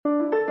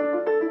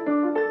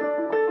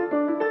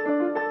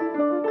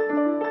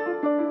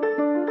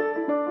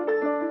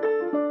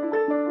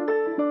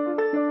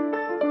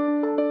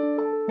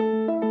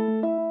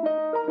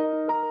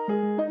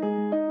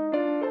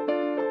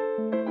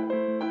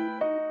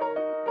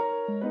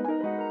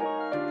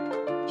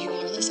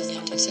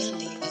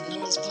Sandy and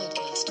Nora's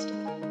podcast.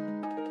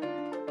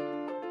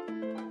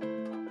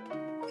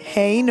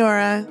 Hey,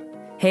 Nora.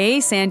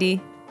 Hey, Sandy.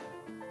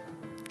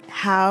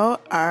 How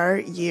are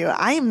you?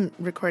 I'm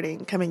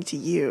coming to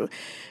you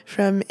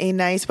from a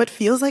nice, what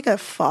feels like a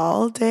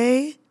fall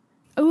day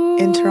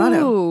in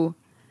Toronto.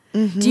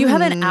 Mm-hmm. Do you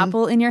have an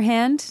apple in your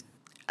hand?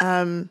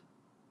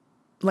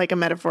 Like a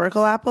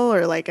metaphorical apple,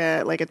 or like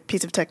a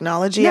piece of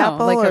technology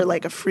apple, or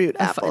like a fruit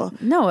apple?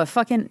 No, a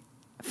fucking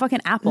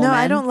apple. No, man.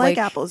 I don't like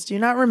apples. Do you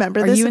not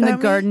remember this? Are you in the about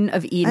me? Garden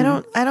of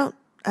Eden? I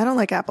don't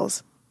like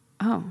apples.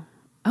 Oh.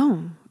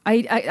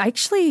 I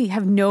actually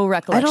have no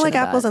recollection. I don't like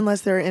of apples that.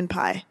 unless they're in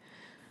pie.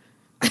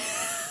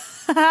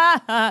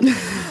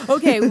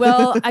 Okay,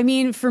 well, I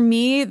mean, for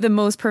me, the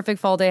most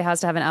perfect fall day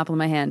has to have an apple in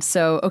my hand.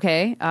 So,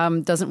 okay,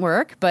 doesn't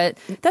work, but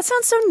that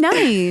sounds so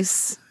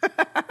nice.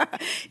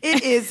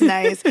 It is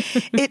nice.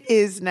 It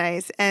is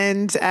nice.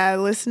 And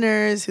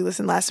listeners who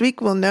listened last week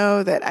will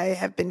know that I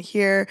have been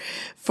here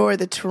for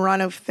the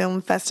Toronto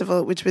Film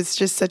Festival, which was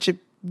just such a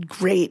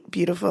great,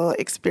 beautiful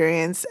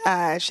experience.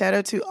 Shout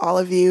out to all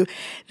of you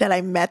that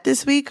I met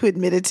this week who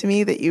admitted to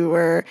me that you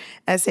were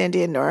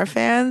Sandy and Nora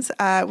fans.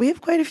 We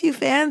have quite a few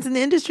fans in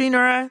the industry,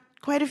 Nora.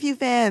 Quite a few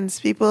fans,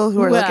 people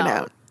who are looking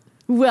out.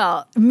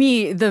 Well,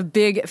 me, the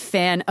big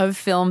fan of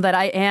film that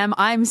I am,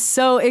 I'm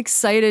so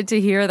excited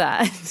to hear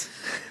that.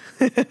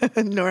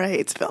 Nora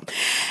hates film.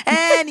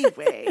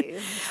 Anyway.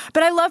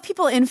 But I love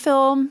people in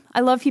film. I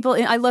love fans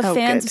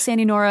good. of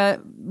Sandy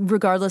Nora,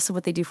 regardless of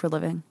what they do for a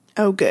living.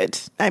 Oh, good.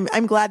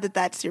 I'm glad that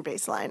that's your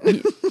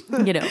baseline.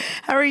 You know.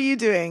 How are you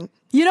doing?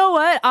 You know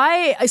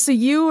what? So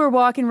you were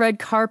walking red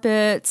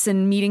carpets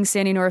and meeting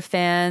Sandy Nora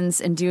fans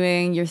and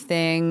doing your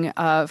thing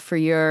for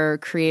your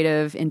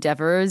creative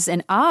endeavors.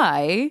 And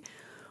I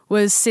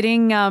was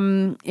sitting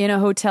in a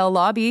hotel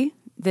lobby,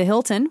 the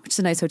Hilton, which is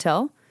a nice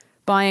hotel,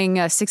 buying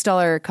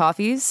 $6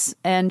 coffees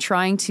and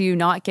trying to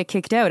not get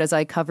kicked out as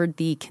I covered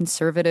the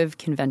conservative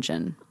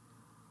convention.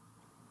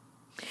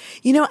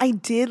 You know, I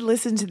did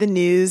listen to the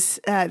news,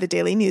 the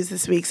daily news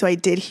this week, so I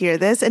did hear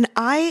this. And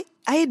I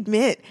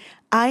admit,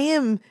 I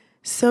am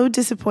so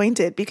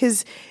disappointed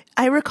because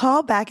I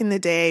recall back in the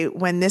day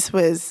when this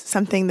was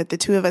something that the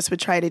two of us would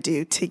try to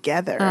do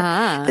together,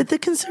 that the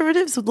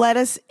conservatives would let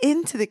us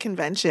into the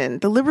convention.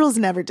 The liberals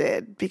never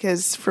did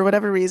because for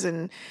whatever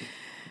reason,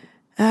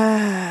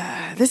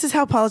 this is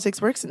how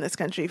politics works in this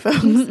country,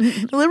 folks.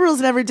 The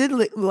liberals never did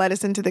let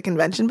us into the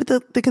convention, but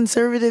the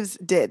conservatives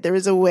did. There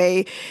was a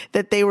way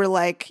that they were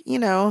like, you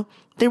know,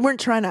 they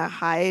weren't trying to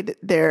hide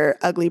their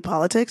ugly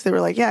politics. They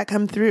were like, yeah,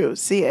 come through,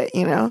 see it,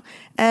 you know?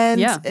 And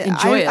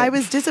enjoy it. I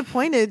was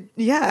disappointed.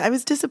 Yeah, I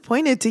was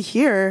disappointed to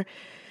hear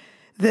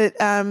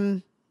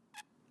that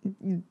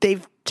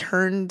they've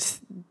turned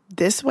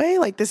this way.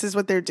 Like, this is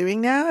what they're doing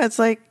now. It's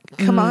like,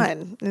 come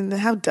on. And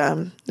how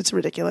dumb. It's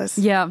ridiculous.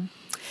 Yeah.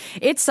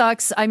 It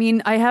sucks. I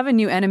mean, I have a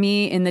new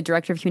enemy in the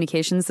director of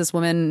communications. This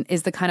woman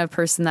is the kind of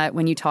person that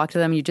when you talk to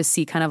them, you just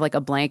see kind of like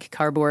a blank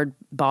cardboard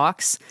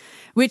box,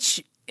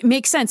 which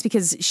makes sense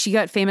because she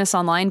got famous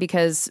online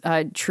because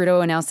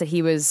Trudeau announced that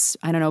he was,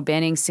 I don't know,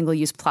 banning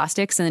single-use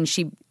plastics. And then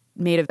she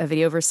made a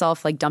video of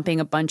herself like dumping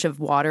a bunch of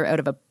water out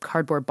of a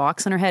cardboard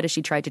box on her head as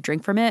she tried to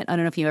drink from it. I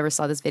don't know if you ever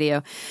saw this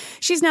video.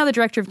 She's now the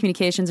director of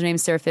communications. Her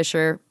name's Sarah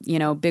Fisher. You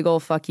know, big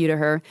old fuck you to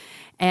her.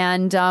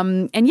 And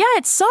yeah,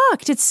 it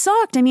sucked. It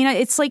sucked. I mean,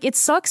 it's like, it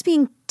sucks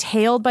being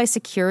tailed by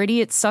security.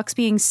 It sucks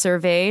being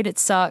surveyed. It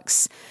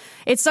sucks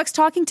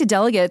talking to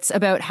delegates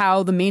about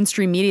how the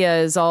mainstream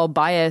media is all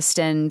biased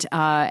and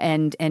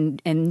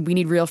we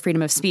need real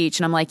freedom of speech.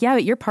 And I'm like, yeah,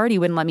 but your party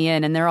wouldn't let me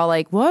in. And they're all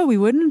like, what? We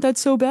wouldn't? That's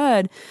so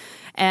bad.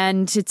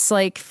 And it's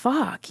like,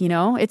 fuck, you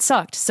know, it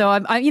sucked. So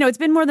I you know, it's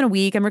been more than a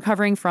week. I'm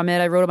recovering from it.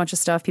 I wrote a bunch of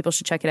stuff. People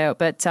should check it out.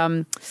 But,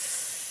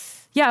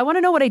 yeah, I want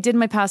to know what I did in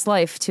my past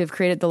life to have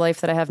created the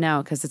life that I have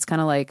now. Cause it's kind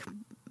of like,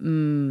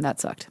 that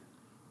sucked.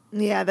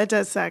 Yeah, that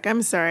does suck.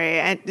 I'm sorry.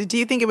 And do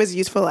you think it was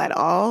useful at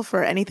all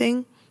for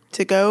anything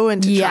to go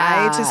and to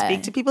try to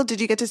speak to people?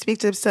 Did you get to speak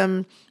to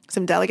some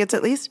delegates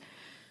at least?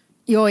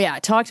 Oh, yeah.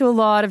 Talked to a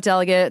lot of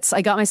delegates.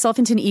 I got myself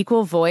into an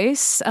Equal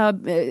Voice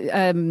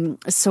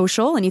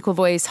social, an Equal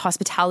Voice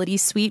hospitality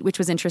suite, which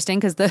was interesting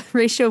because the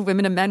ratio of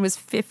women to men was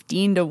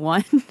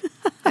 15-1.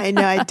 I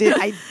know. I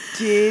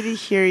did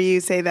hear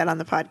you say that on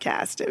the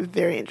podcast.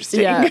 Very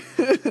interesting. Yeah.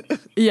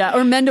 Yeah.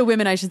 Or men to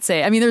women, I should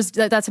say. I mean,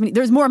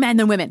 there's more men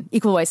than women,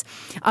 Equal Voice.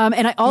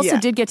 And I also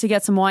did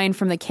get some wine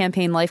from the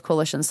Campaign Life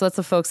Coalition. So that's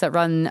the folks that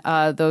run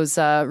those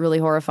really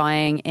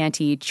horrifying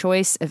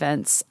anti-choice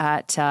events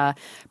at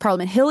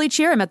Parliament Hill each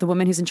year. I met the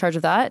woman who's in charge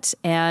of that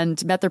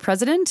and met their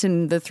president.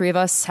 And the three of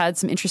us had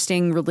some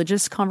interesting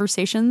religious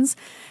conversations.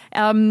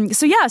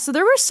 So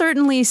there were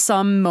certainly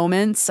some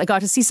moments. I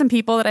got to see some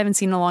people that I haven't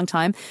seen in a long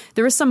time.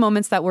 There were some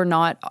moments that were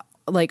not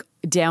like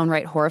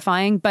downright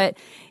horrifying, but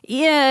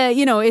yeah,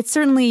 you know, it's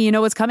certainly, you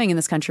know, what's coming in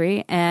this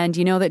country and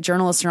you know that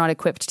journalists are not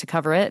equipped to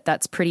cover it.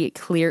 That's pretty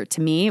clear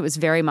to me. It was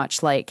very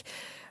much like,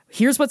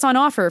 here's what's on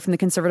offer from the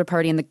Conservative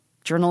Party, and the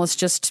journalists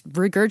just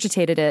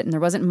regurgitated it and there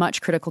wasn't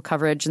much critical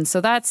coverage. And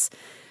so that's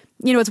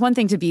you know, it's one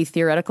thing to be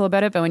theoretical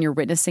about it, but when you're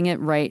witnessing it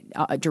right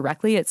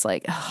directly, it's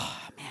like, oh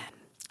man,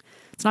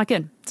 it's not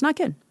good. It's not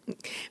good.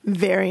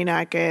 Very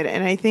not good.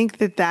 And I think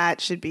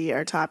that should be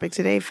our topic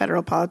today,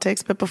 federal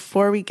politics. But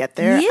before we get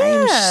there,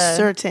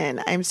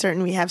 I'm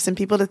certain we have some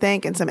people to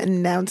thank and some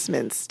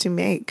announcements to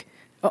make.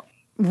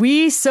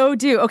 We so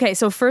do. Okay,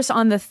 so first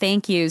on the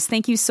thank yous.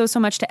 Thank you so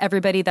much to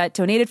everybody that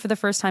donated for the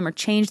first time or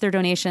changed their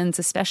donations.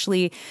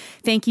 Especially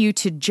thank you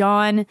to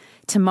John,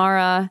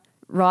 Tamara,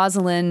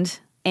 Rosalind,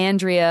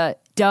 Andrea,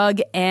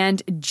 Doug,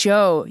 and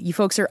Joe. You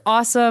folks are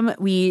awesome.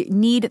 We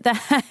need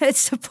that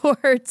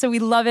support, so we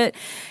love it.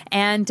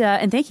 And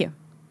thank you.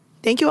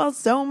 Thank you all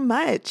so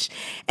much.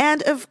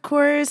 And of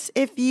course,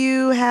 if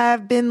you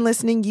have been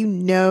listening, you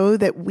know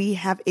that we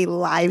have a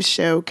live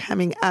show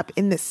coming up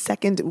in the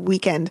second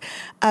weekend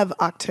of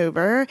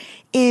October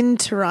in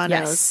Toronto.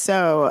 Yes.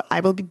 So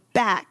I will be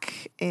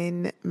back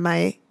in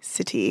my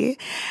city.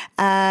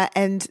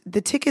 And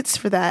the tickets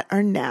for that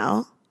are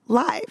now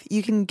live.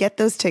 You can get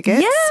those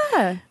tickets.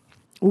 Yeah.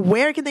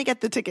 Where can they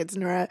get the tickets,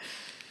 Nora?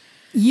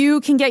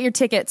 You can get your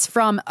tickets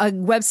from a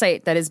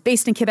website that is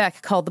based in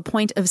Quebec called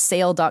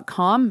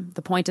thepointofsale.com.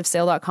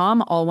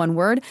 Thepointofsale.com, all one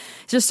word.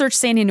 Just search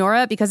Sandy and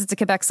Nora. Because it's a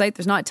Quebec site,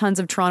 there's not tons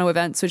of Toronto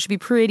events, so it should be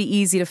pretty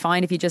easy to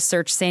find if you just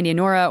search Sandy and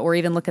Nora or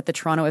even look at the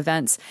Toronto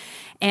events.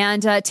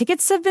 And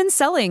tickets have been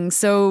selling,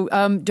 so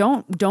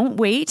don't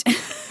wait.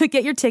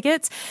 Get your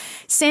tickets.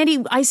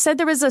 Sandy, I said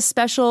there was a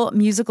special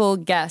musical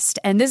guest,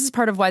 and this is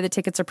part of why the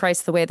tickets are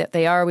priced the way that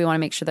they are. We want to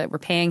make sure that we're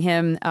paying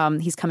him.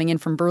 He's coming in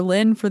from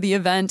Berlin for the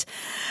event.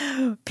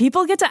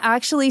 People get to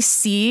actually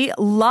see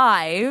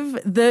live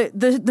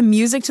the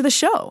music to the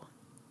show.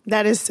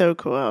 That is so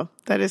cool.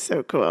 That is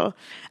so cool.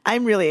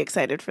 I'm really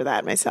excited for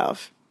that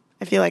myself.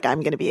 I feel like I'm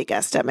going to be a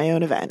guest at my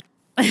own event.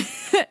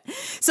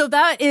 So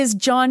that is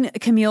John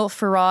Camille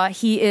Farrar.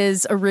 He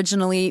is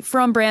originally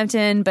from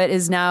Brampton, but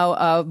is now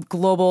a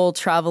global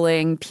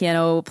traveling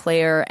piano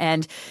player,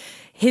 and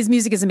his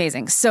music is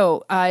amazing.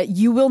 So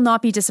you will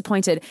not be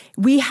disappointed.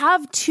 We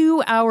have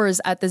 2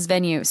 hours at this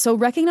venue. So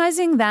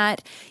recognizing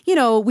that, you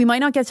know, we might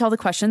not get to all the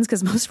questions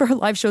because most of our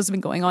live shows have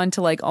been going on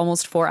to like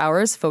almost 4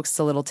 hours. Folks, it's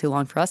a little too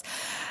long for us.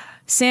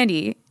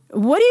 Sandy,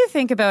 what do you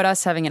think about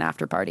us having an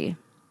after party?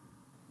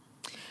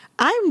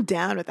 I'm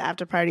down with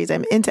after parties.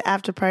 I'm into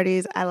after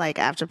parties. I like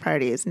after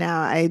parties.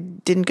 Now, I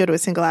didn't go to a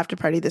single after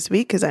party this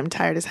week because I'm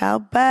tired as hell,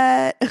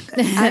 but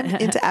I'm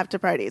into after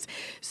parties.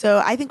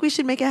 So I think we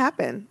should make it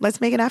happen.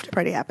 Let's make an after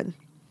party happen.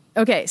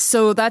 Okay,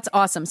 so that's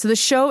awesome. So the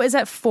show is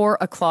at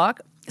 4:00.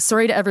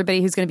 Sorry to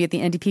everybody who's going to be at the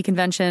NDP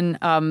convention.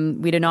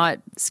 We did not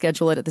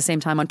schedule it at the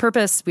same time on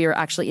purpose. We are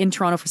actually in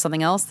Toronto for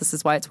something else. This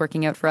is why it's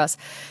working out for us.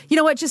 You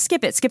know what? Just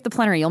skip it. Skip the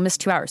plenary. You'll miss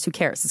 2 hours. Who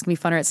cares? It's going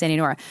to be funner at Sandy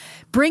Nora.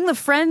 Bring the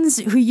friends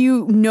who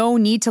you know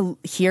need to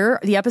hear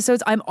the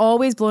episodes. I'm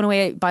always blown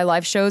away by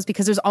live shows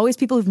because there's always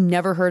people who've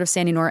never heard of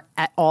Sandy Nora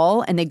at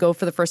all, and they go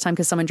for the first time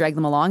because someone dragged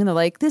them along, and they're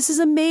like, this is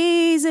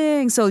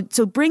amazing. So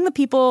bring the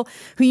people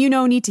who you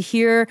know need to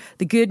hear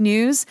the good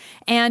news.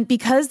 And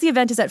because the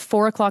event is at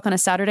 4:00 on a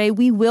Saturday,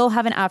 we will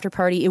have an after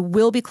party. It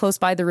will be close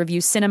by the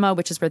Review Cinema,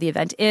 which is where the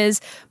event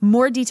is.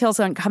 More details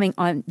on coming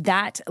on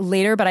that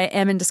later, but I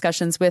am in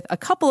discussions with a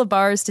couple of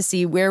bars to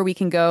see where we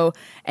can go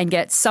and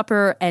get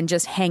supper and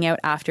just hang out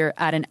after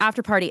at an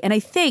after party. And I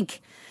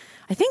think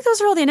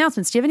those are all the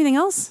announcements. Do you have anything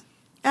else?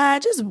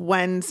 Just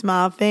one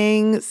small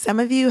thing. Some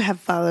of you have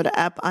followed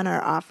up on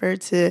our offer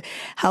to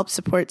help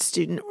support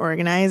student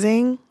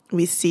organizing.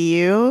 We see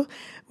you.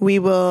 We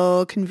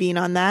will convene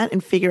on that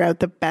and figure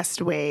out the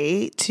best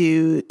way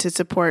to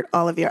support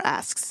all of your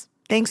asks.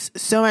 Thanks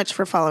so much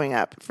for following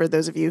up. For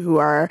those of you who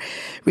are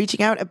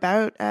reaching out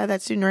about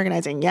that student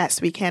organizing,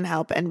 yes, we can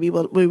help, and we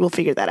will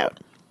figure that out.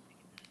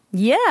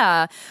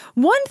 Yeah.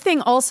 One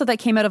thing also that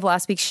came out of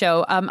last week's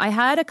show, I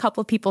had a couple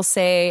of people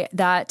say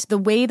that the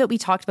way that we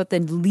talked about the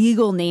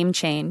legal name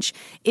change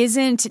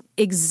isn't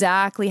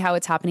exactly how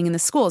it's happening in the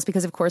schools,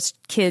 because of course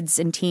kids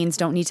and teens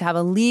don't need to have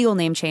a legal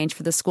name change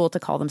for the school to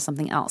call them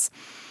something else.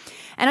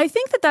 And I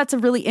think that that's a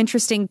really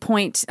interesting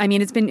point. I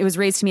mean, it was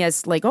raised to me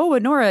as like, oh,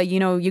 Nora, you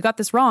know, you got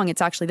this wrong.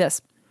 It's actually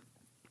this.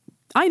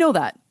 I know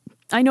that.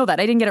 I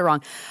didn't get it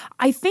wrong.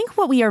 I think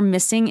what we are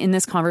missing in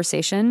this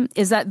conversation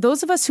is that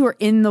those of us who are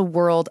in the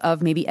world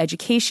of maybe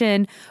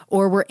education,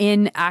 or we're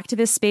in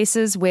activist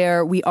spaces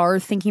where we are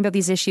thinking about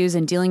these issues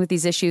and dealing with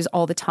these issues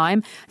all the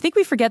time, I think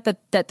we forget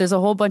that there's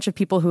a whole bunch of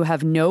people who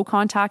have no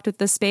contact with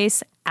this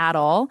space at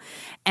all.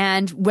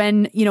 And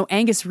when, you know,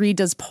 Angus Reid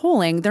does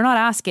polling, they're not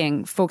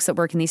asking folks that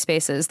work in these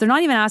spaces. They're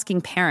not even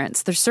asking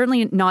parents. They're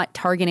certainly not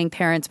targeting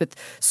parents with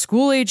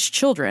school-aged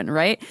children,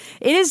 right?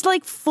 It is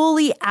like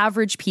fully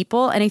average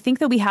people. And I think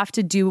that we have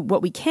to do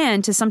what we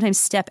can to sometimes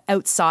step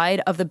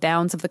outside of the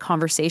bounds of the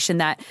conversation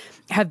that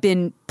have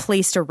been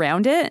placed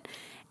around it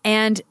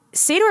and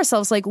say to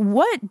ourselves, like,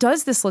 what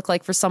does this look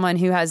like for someone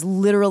who has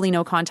literally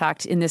no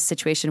contact in this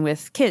situation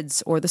with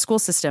kids or the school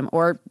system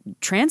or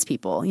trans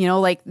people? You know,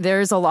 like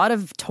there's a lot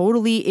of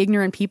totally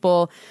ignorant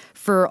people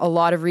for a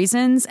lot of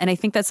reasons. And I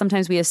think that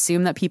sometimes we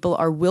assume that people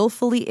are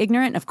willfully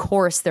ignorant. Of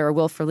course, there are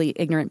willfully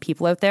ignorant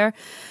people out there.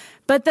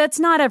 But that's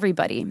not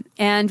everybody.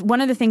 And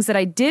one of the things that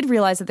I did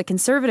realize at the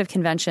Conservative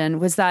Convention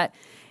was that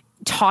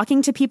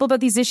talking to people about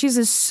these issues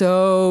is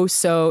so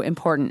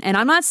important. And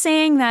I'm not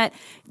saying that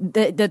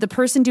the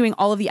person doing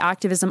all of the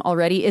activism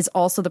already is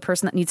also the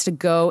person that needs to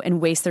go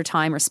and waste their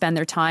time or spend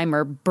their time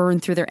or burn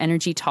through their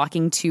energy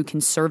talking to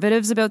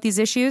conservatives about these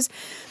issues.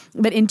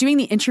 But in doing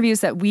the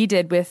interviews that we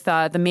did with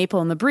the Maple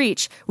and the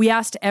Breach, we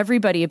asked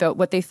everybody about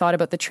what they thought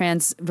about the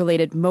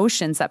trans-related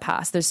motions that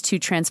passed. There's 2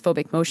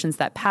 transphobic motions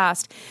that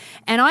passed.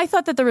 And I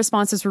thought that the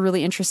responses were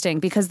really interesting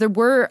because there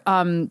were...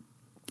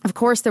 Of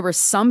course, there were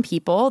some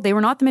people, they were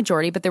not the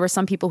majority, but there were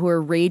some people who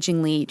were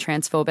ragingly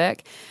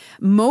transphobic.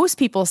 Most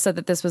people said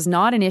that this was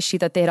not an issue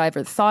that they had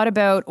either thought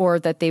about or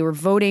that they were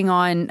voting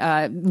on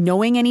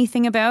knowing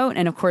anything about.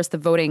 And of course, the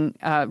voting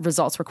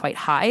results were quite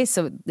high.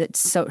 So it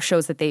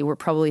shows that they were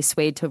probably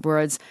swayed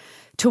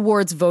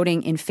towards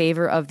voting in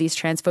favor of these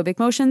transphobic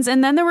motions.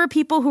 And then there were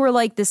people who were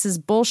like, this is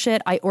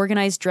bullshit. I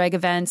organize drag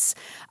events.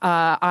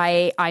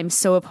 I'm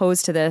so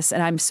opposed to this.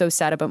 And I'm so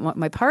sad about what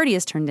my party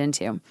has turned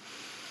into.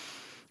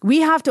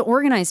 We have to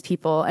organize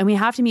people and we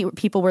have to meet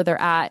people where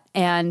they're at.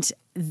 And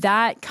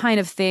that kind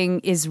of thing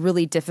is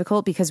really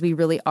difficult because we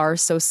really are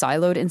so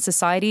siloed in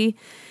society.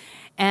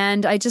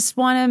 And I just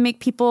want to make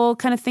people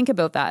kind of think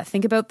about that.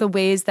 Think about the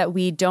ways that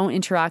we don't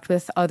interact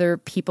with other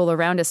people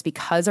around us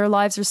because our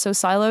lives are so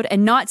siloed.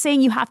 And not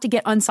saying you have to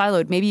get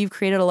unsiloed. Maybe you've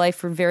created a life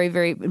for very,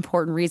 very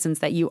important reasons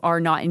that you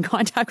are not in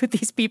contact with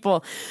these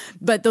people.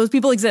 But those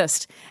people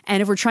exist.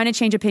 And if we're trying to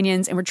change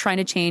opinions and we're trying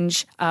to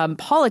change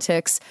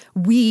politics,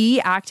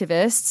 we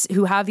activists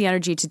who have the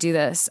energy to do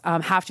this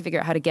have to figure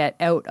out how to get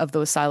out of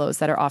those silos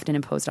that are often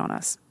imposed on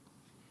us.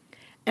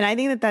 And I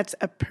think that that's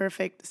a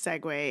perfect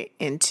segue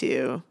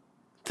into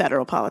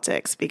federal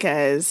politics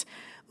because,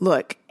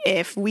 look,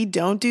 if we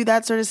don't do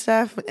that sort of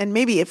stuff, and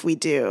maybe if we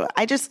do,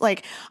 I just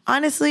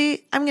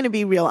honestly, I'm going to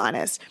be real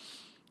honest.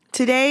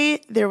 Today,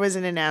 there was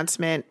an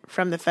announcement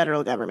from the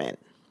federal government.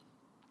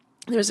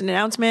 There was an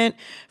announcement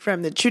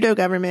from the Trudeau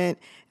government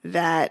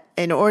that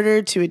in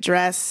order to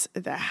address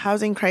the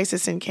housing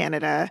crisis in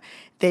Canada,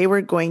 they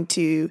were going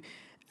to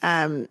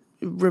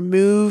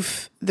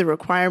remove the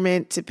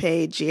requirement to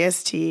pay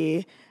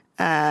GST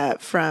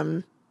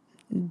from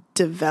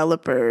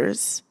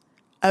developers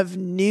of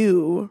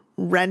new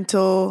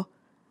rental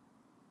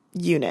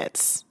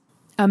units.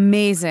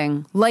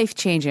 Amazing.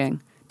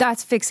 Life-changing.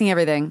 That's fixing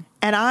everything.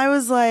 And I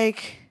was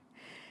like,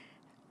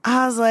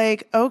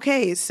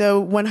 okay,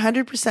 so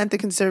 100% the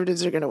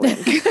Conservatives are going to win.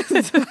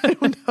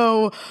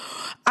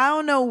 I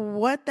don't know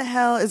what the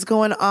hell is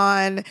going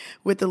on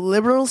with the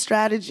Liberal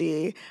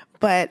strategy,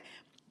 but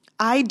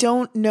I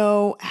don't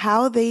know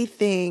how they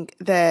think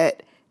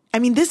that. I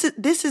mean, this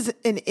is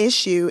an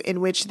issue in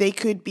which they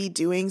could be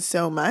doing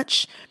so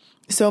much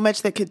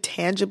that could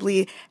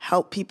tangibly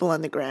help people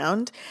on the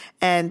ground.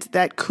 And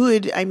that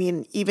could, I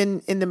mean,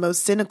 even in the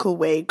most cynical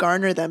way,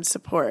 garner them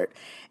support.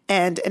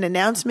 And an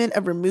announcement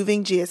of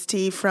removing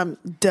GST from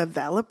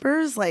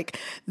developers,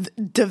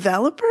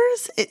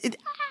 it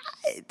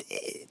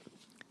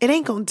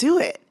ain't going to do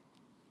it.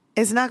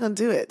 It's not going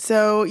to do it.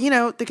 So,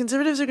 the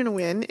Conservatives are going to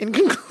win in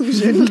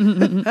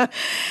conclusion.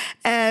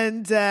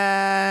 and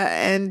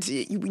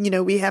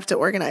we have to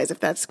organize if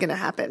that's going to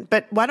happen.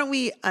 But why don't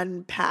we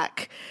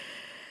unpack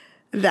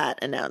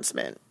that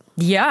announcement?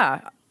 Yeah.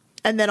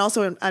 And then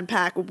also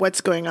unpack what's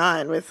going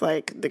on with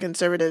the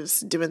Conservatives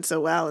doing so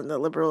well and the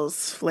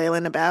Liberals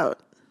flailing about.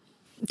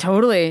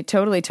 Totally.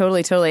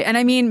 And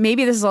I mean,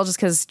 maybe this is all just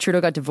because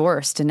Trudeau got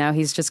divorced and now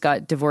he's just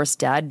got divorced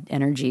dad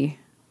energy.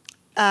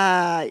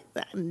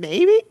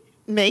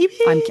 Maybe.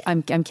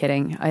 I'm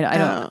kidding.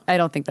 I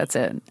don't think that's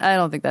it. I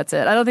don't think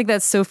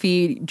that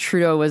Sophie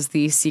Trudeau was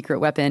the secret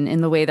weapon in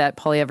the way that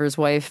Poilievre's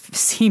wife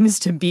seems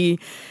to be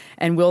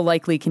and will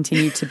likely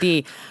continue to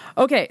be.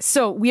 Okay,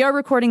 so we are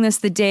recording this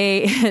the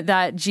day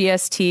that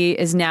GST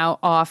is now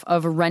off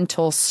of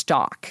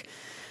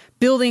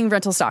building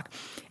rental stock.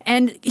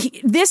 And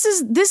this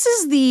is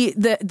the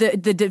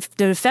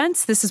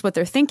defense. This is what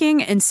they're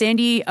thinking. And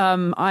Sandy,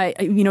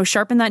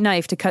 sharpen that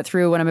knife to cut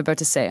through what I'm about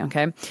to say.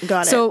 Okay,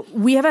 got it. So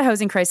we have a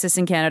housing crisis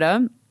in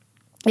Canada.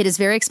 It is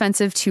very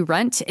expensive to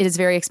rent. It is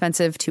very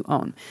expensive to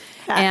own.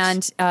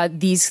 Facts. And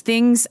these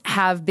things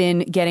have been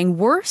getting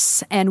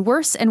worse and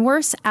worse and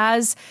worse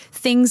as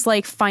things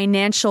like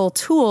financial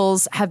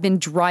tools have been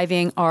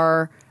driving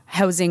our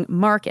housing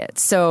market.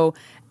 So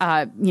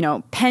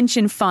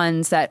pension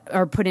funds that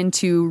are put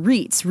into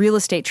REITs, real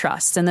estate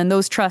trusts, and then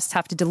those trusts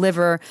have to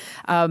deliver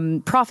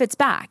profits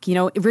back,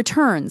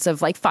 returns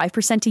of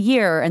 5% a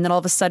year. And then all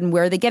of a sudden,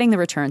 where are they getting the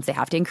returns? They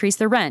have to increase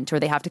their rent or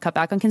they have to cut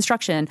back on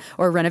construction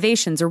or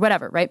renovations or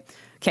whatever, right?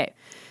 Okay.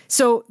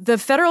 So the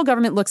federal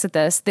government looks at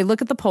this, they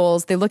look at the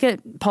polls, they look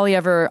at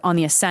Poilievre on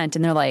the ascent,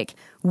 and they're like,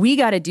 we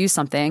got to do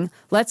something.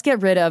 Let's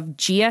get rid of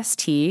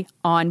GST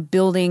on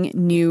building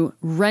new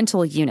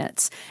rental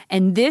units.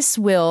 And this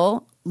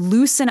will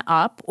loosen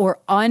up or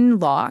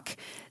unlock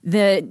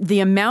the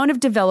amount of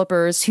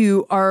developers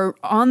who are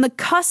on the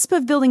cusp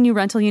of building new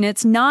rental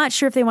units, not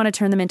sure if they want to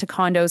turn them into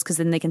condos because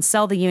then they can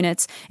sell the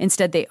units.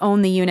 Instead, they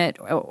own the unit,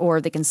 or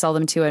they can sell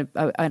them to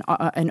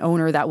an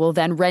owner that will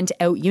then rent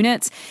out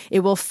units. It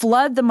will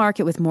flood the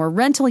market with more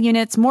rental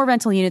units. More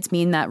rental units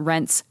mean that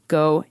rents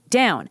go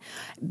down.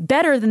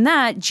 Better than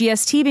that,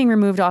 GST being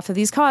removed off of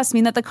these costs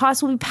mean that the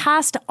costs will be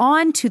passed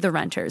on to the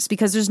renters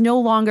because there's no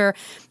longer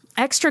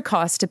extra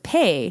costs to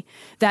pay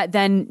that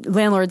then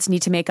landlords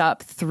need to make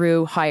up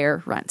through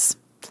higher rents.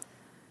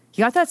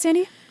 You got that,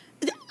 Sandy?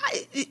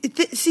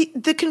 See,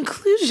 the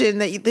conclusion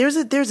that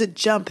there's a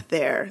jump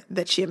there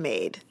that you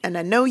made, and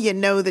I know you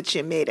know that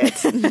you made it.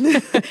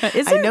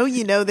 Is there? I know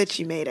you know that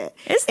you made it.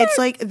 Is there? It's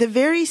like the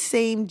very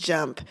same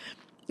jump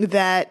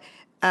that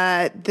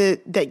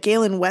that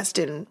Galen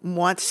Weston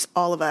wants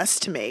all of us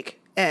to make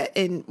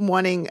in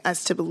wanting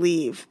us to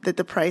believe that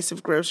the price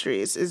of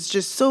groceries is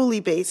just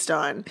solely based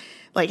on,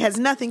 like, has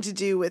nothing to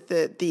do with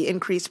the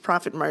increased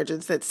profit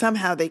margins that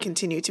somehow they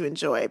continue to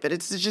enjoy, but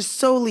it's just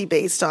solely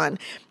based on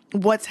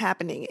what's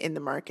happening in the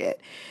market.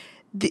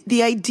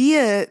 The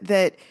idea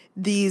that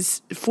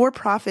these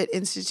for-profit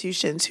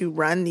institutions who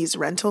run these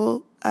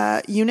rental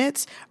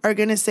units are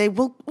going to say,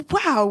 well,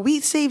 wow, we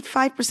saved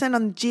 5%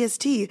 on the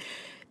GST.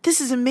 This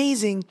is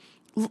amazing.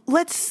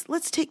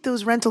 Let's take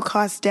those rental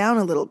costs down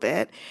a little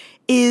bit,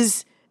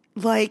 is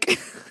like,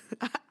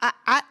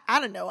 I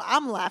don't know.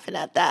 I'm laughing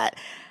at that.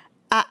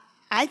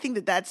 I think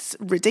that that's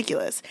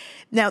ridiculous.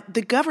 Now,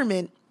 the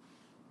government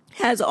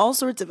has all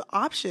sorts of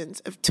options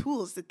of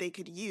tools that they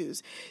could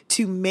use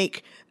to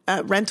make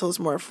rentals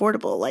more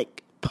affordable,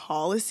 like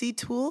policy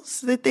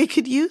tools that they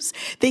could use.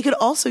 They could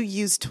also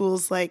use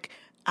tools like,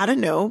 I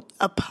don't know,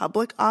 a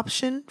public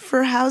option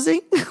for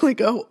housing, like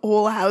a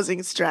whole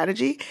housing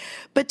strategy.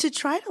 But to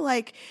try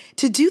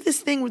to do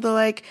this thing where they're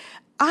like,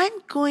 I'm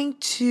going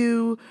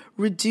to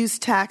reduce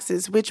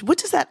taxes, what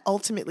does that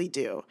ultimately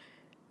do?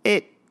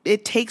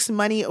 It takes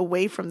money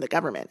away from the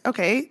government.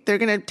 Okay, they're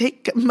going to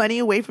take money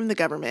away from the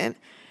government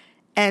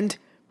and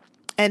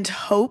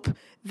hope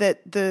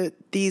that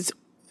these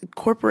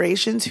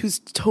corporations whose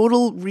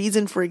total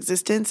reason for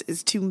existence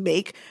is to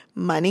make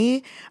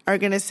money are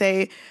going to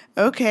say,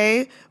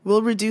 okay,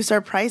 we'll reduce our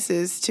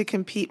prices to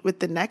compete with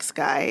the next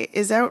guy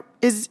is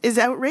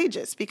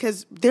outrageous,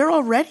 because they're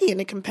already in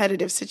a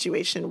competitive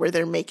situation where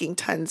they're making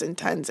tons and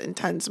tons and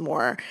tons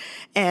more,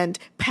 and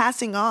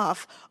passing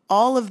off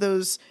all of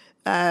those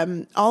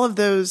the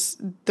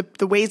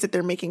ways that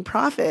they're making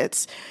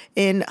profits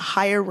in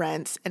higher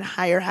rents and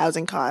higher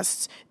housing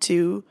costs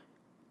to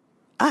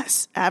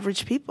us,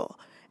 average people.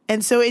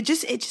 And so it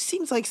just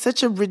seems like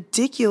such a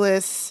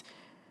ridiculous.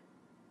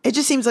 It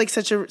just seems like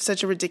such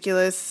a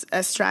ridiculous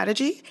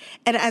strategy.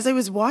 And as I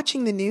was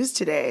watching the news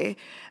today,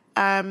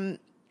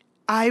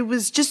 I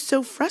was just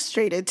so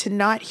frustrated to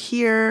not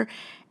hear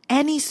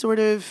any sort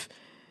of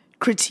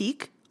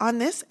critique on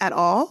this at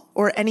all,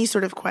 or any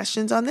sort of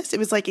questions on this. It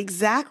was like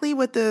exactly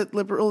what the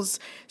Liberals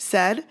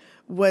said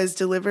was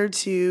delivered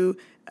to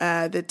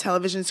the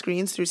television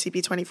screens through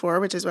CP24,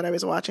 which is what I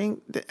was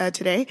watching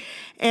today,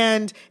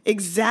 and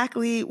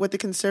exactly what the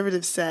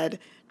Conservatives said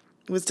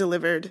was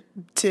delivered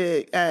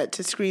to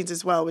screens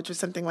as well, which was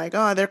something like,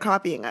 oh, they're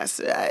copying us.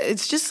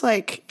 It's just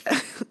like,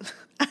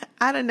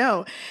 I don't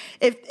know.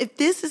 If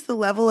this is the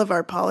level of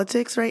our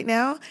politics right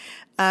now,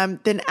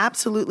 then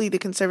absolutely the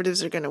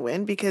Conservatives are going to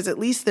win, because at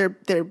least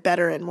they're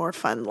better and more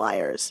fun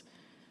liars.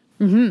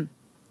 Mm-hmm.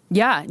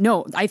 Yeah,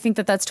 no, I think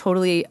that's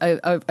totally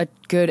a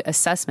good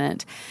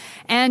assessment.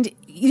 And,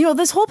 you know,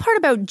 this whole part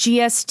about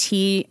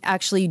GST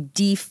actually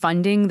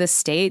defunding the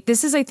state,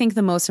 this is, I think,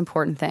 the most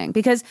important thing,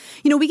 because,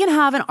 you know, we can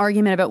have an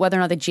argument about whether or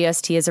not the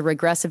GST is a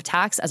regressive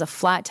tax, as a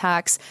flat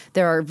tax.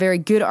 There are very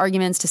good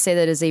arguments to say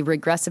that it is a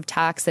regressive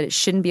tax, that it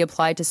shouldn't be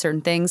applied to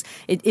certain things.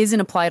 It isn't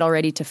applied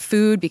already to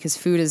food, because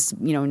food is,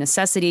 you know, a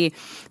necessity.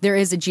 There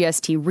is a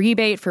GST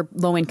rebate for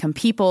low-income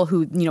people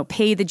who, you know,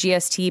 pay the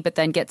GST but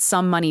then get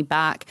some money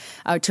back,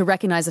 to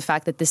recognize the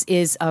fact that this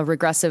is a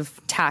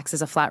regressive tax,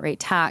 as a flat rate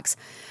tax.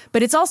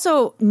 But it's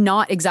also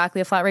not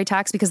exactly a flat rate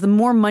tax, because the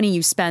more money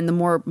you spend, the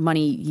more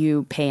money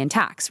you pay in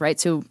tax, right?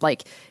 So,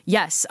 like,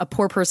 yes, a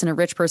poor person, a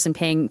rich person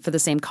paying for the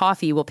same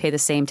coffee will pay the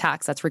same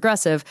tax. That's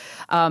regressive.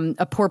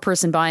 A poor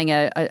person buying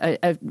a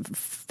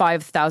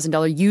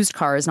 $5,000 used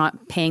car is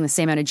not paying the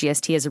same amount of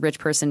GST as a rich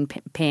person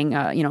paying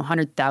a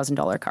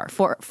 $100,000 car,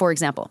 for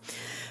example.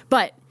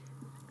 But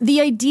the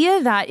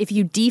idea that if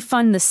you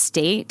defund the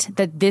state,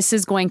 that this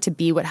is going to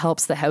be what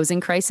helps the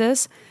housing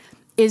crisis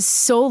is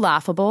so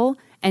laughable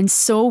and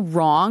so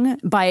wrong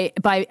by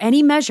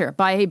any measure,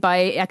 by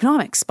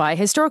economics, by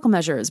historical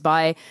measures,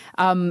 by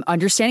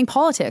understanding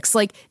politics.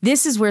 Like,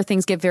 this is where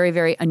things get very,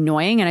 very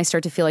annoying, and I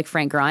start to feel like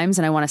Frank Grimes,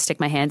 and I want to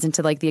stick my hands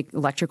into, like, the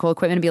electrical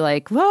equipment and be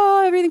like,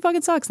 whoa, everything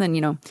fucking sucks. And then,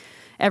 you know,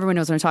 everyone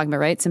knows what I'm talking about,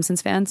 right?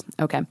 Simpsons fans?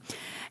 Okay.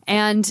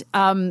 And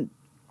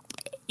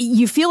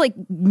you feel like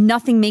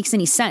nothing makes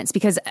any sense,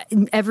 because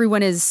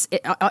everyone is,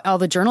 all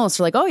the journalists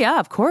are like, oh yeah,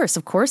 of course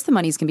the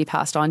monies can be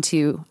passed on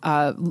to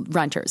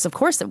renters. Of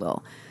course it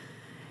will.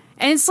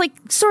 And it's like,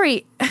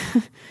 sorry,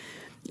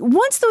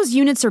 once those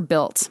units are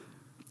built,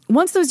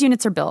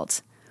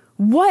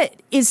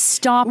 what is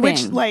stopping?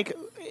 Which, like,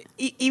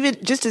 even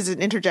just as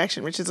an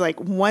interjection, which is like,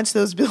 once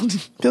those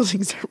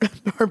buildings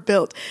are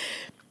built,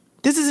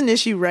 this is an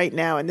issue right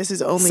now, and this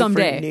is only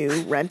Someday. for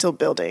new rental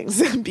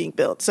buildings being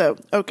built. So,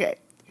 okay,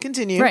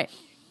 continue.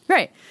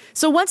 Right.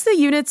 So once the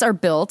units are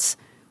built,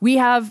 we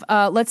have,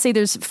 let's say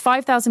there's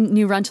 5,000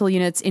 new rental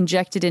units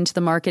injected into the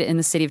market in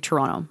the city of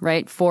Toronto,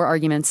 right? For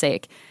argument's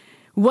sake.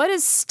 What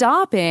is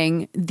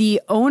stopping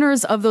the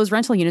owners of those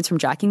rental units from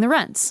jacking the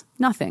rents?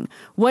 Nothing.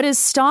 What is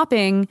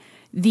stopping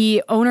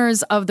the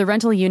owners of the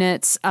rental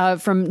units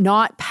from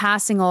not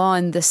passing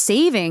on the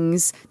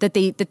savings that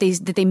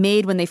they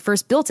made when they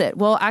first built it?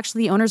 Well,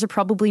 actually, the owners are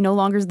probably no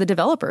longer the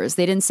developers.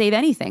 They didn't save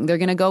anything. They're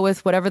going to go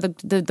with whatever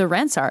the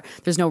rents are.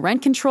 There's no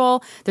rent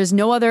control. There's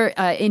no other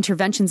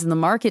interventions in the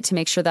market to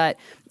make sure that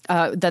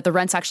the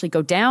rents actually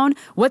go down.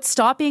 What's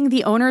stopping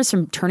the owners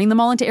from turning them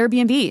all into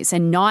Airbnbs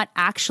and not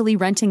actually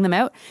renting them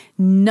out?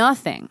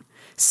 Nothing.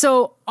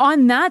 So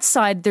on that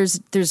side,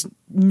 there's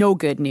no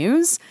good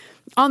news.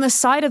 On the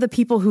side of the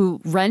people who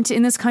rent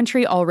in this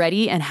country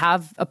already and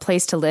have a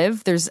place to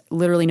live, there's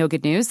literally no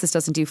good news. This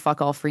doesn't do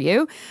fuck all for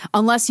you.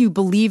 Unless you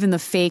believe in the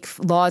fake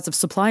laws of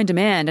supply and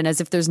demand, and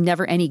as if there's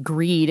never any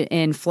greed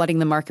in flooding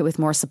the market with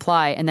more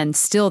supply, and then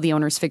still the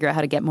owners figure out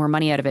how to get more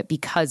money out of it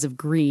because of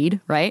greed,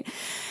 right?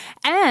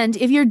 And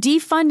if you're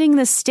defunding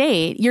the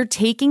state, you're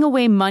taking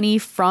away money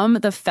from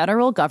the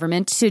federal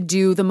government to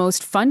do the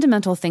most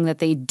fundamental thing that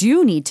they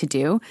do need to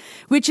do,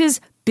 which is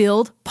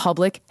build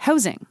public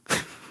housing.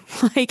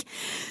 Like,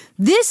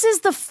 this is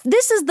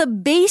the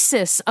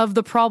basis of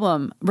the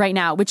problem right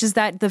now, which is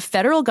that the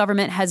federal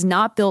government has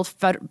not built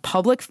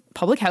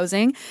public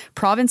housing.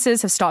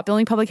 Provinces have stopped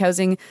building public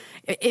housing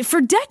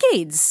for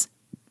decades.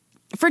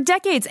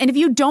 And if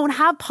you don't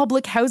have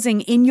public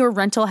housing in your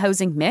rental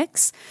housing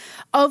mix,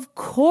 of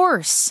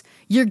course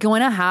you're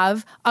going to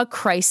have a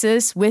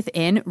crisis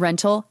within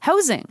rental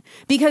housing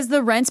because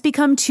the rents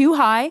become too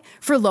high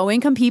for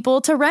low-income people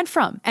to rent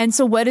from. And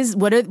so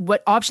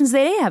what options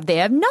they have? They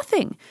have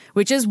nothing,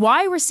 which is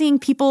why we're seeing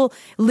people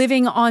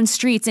living on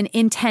streets and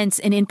in tents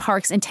and in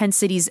parks and tent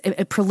cities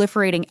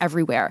proliferating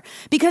everywhere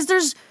because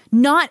there's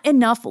not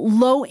enough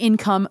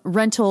low-income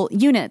rental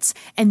units,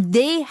 and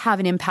they have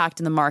an impact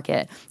in the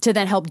market to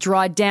then help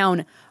draw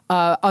down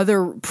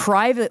other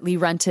privately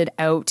rented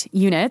out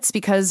units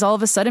because all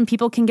of a sudden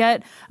people can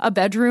get a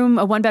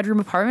one-bedroom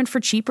apartment for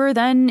cheaper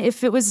than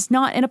if it was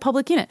not in a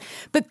public unit.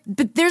 But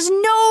there's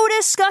no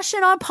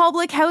discussion on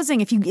public housing.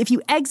 If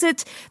you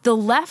exit the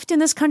left in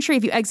this country,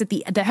 if you exit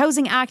the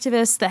housing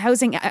activists, the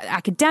housing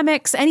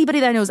academics, anybody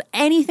that knows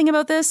anything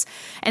about this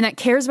and that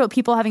cares about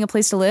people having a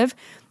place to live,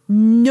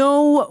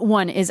 no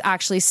one is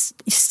actually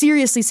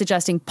seriously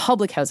suggesting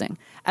public housing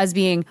as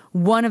being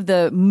one of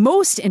the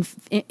most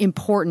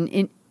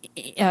important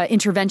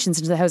interventions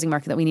into the housing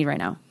market that we need right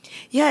now.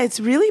 Yeah, it's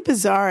really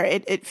bizarre.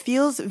 It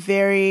feels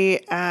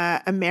very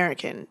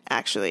American,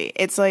 actually.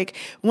 It's like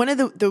one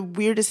of the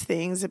weirdest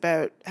things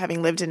about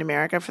having lived in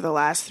America for the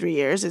last 3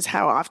 years is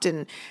how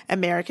often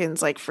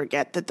Americans like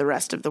forget that the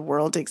rest of the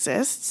world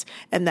exists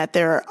and that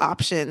there are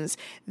options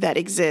that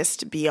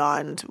exist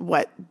beyond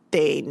what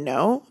they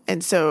know.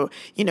 And so,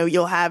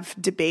 you'll have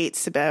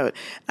debates about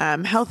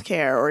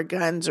healthcare or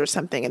guns or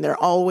something, and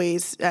they're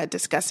always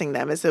discussing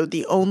them as though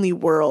the only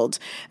world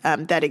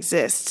that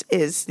exists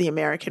is the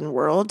American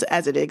world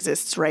as it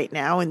exists right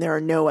now, and there are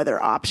no other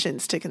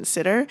options to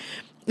consider,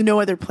 no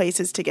other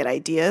places to get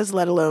ideas,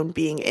 let alone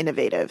being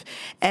innovative.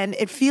 And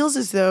it feels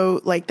as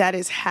though like that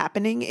is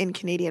happening in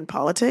Canadian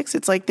politics.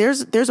 It's like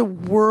there's a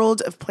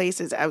world of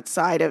places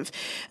outside of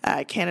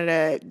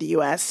Canada, the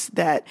US,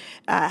 that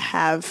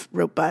have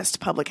robust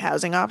public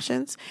housing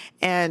options,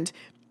 and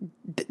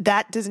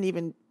that doesn't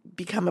even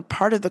become a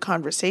part of the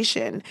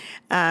conversation,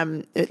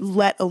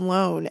 let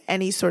alone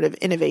any sort of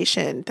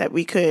innovation that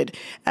we could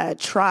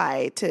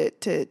try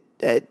to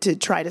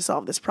try to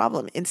solve this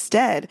problem.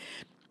 Instead,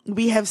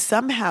 we have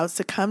somehow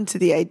succumbed to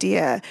the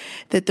idea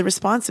that the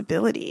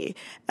responsibility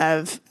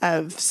of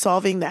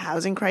solving the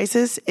housing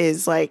crisis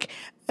is like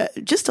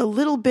just a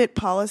little bit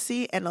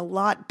policy and a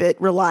lot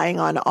bit relying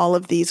on all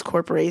of these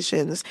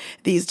corporations,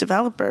 these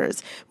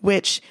developers,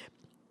 which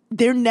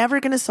they're never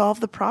going to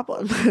solve the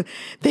problem.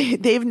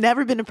 They've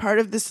never been a part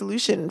of the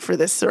solution for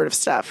this sort of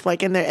stuff.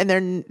 Like, and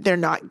they're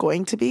not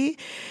going to be.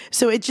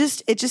 So it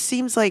just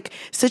seems like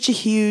such a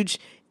huge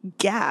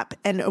gap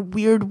and a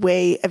weird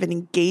way of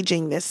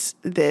engaging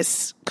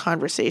this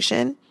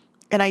conversation.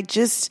 And I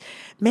just,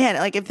 man,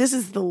 like if this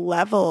is the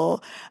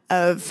level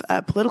of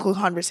political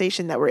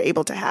conversation that we're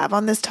able to have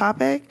on this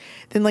topic,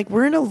 then like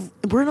we're in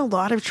a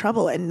lot of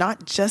trouble, and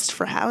not just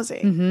for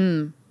housing.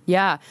 Mm-hmm.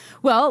 Yeah.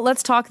 Well,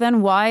 let's talk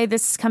then why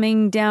this is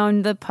coming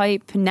down the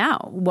pipe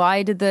now.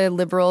 Why did the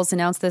Liberals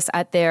announce this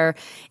at their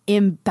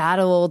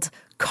embattled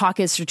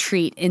caucus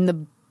retreat in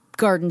the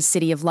Garden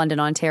City of London,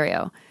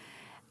 Ontario?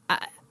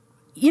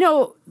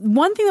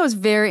 One thing that was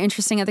very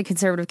interesting at the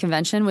Conservative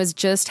Convention was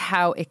just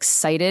how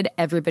excited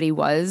everybody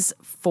was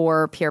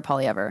for Pierre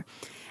Poilievre.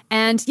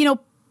 And,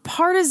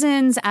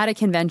 partisans at a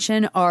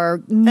convention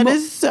are... That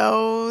is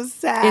so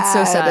sad. It's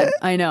so sad.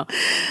 I know.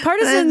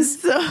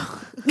 Partisans... So...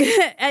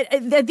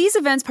 at these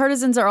events,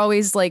 partisans are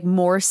always like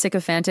more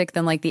sycophantic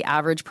than like the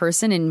average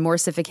person, and more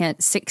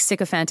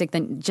sycophantic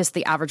than just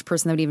the average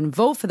person that would even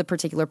vote for the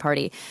particular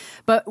party.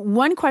 But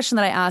one question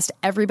that I asked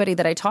everybody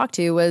that I talked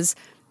to was,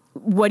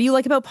 what do you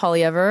like about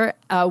Poilievre?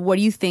 What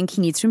do you think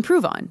he needs to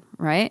improve on?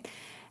 Right?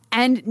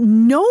 And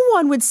no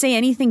one would say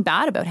anything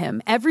bad about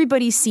him.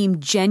 Everybody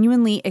seemed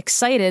genuinely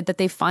excited that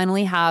they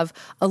finally have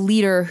a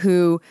leader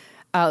who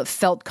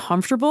felt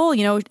comfortable.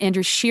 You know,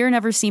 Andrew Scheer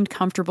never seemed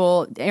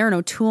comfortable. Aaron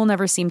O'Toole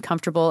never seemed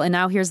comfortable. And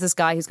now here's this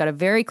guy who's got a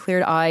very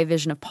clear-eye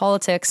vision of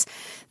politics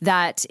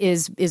that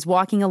is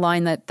walking a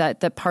line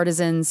that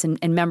partisans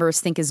and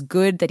members think is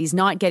good, that he's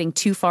not getting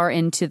too far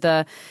into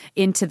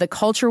the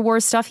culture war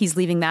stuff. He's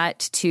leaving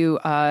that to,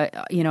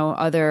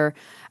 other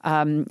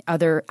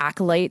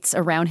acolytes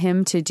around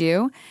him to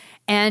do.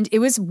 And it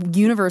was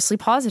universally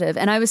positive.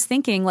 And I was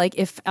thinking, like,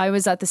 if I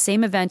was at the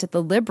same event at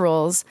the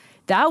Liberals,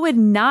 that would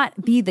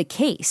not be the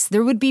case.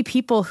 There would be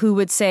people who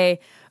would say,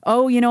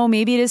 oh,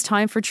 maybe it is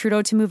time for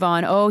Trudeau to move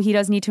on. Oh, he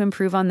does need to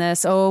improve on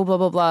this. Oh, blah,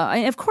 blah, blah.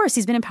 Of course,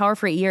 he's been in power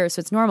for 8 years,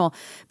 so it's normal.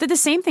 But the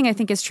same thing, I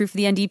think, is true for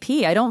the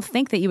NDP. I don't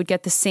think that you would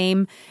get the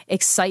same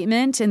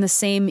excitement and the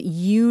same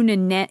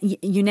unanimity,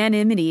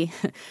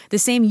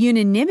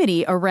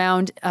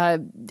 around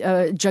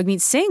Jagmeet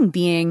Singh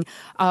being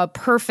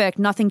perfect,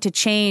 nothing to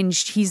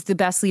change. He's the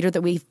best leader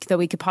that we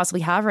could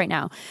possibly have right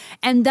now.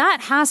 And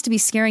that has to be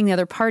scaring the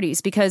other parties,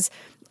 because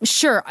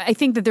sure, I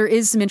think that there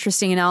is some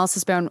interesting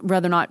analysis about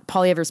whether or not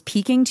Poilievre's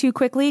peaking too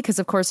quickly, because,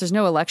 of course, there's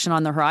no election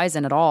on the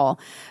horizon at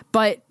all.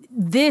 But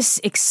this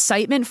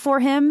excitement for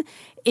him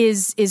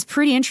is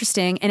pretty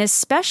interesting, and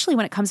especially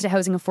when it comes to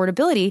housing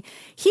affordability.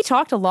 He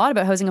talked a lot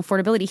about housing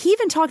affordability. He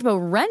even talked about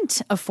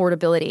rent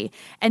affordability.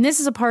 And this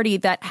is a party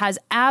that has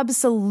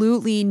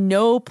absolutely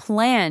no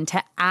plan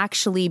to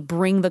actually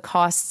bring the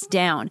costs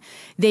down.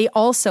 They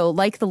also,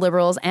 like the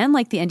Liberals and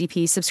like the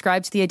NDP,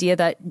 subscribe to the idea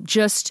that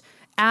just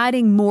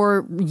adding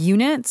more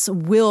units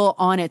will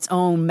on its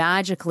own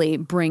magically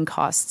bring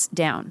costs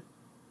down.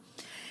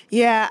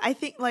 Yeah, I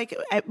think like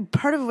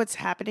part of what's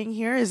happening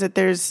here is that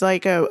there's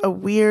like a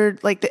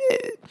weird, like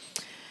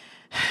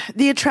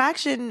the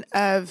attraction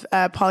of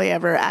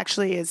Poilievre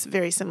actually is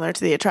very similar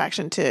to the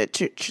attraction to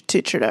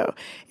Trudeau.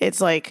 It's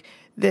like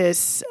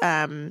this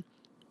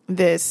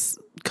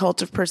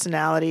cult of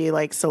personality,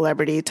 like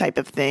celebrity type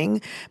of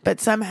thing. But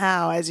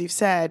somehow, as you've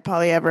said,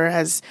 Poilievre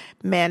has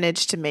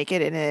managed to make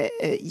it in a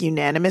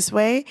unanimous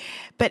way.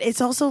 But it's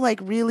also like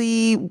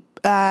really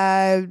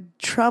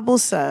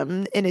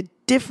troublesome in a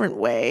different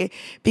way,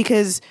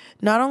 because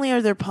not only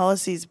are their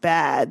policies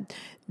bad,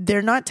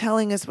 they're not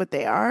telling us what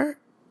they are.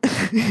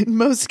 In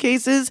most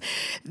cases,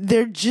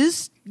 they're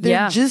just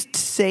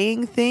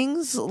saying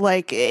things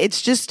like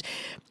it's just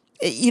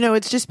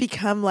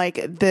become like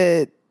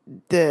the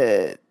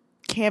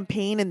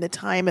campaign in the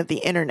time of the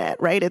internet,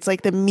 right? It's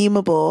like the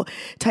memeable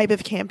type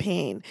of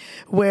campaign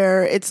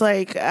where it's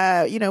like,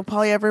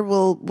 Poilievre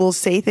will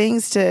say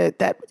things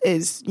that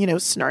is,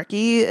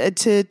 snarky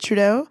to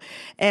Trudeau,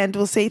 and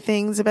will say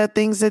things about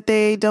things that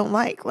they don't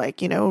like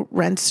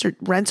rents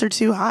are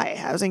too high,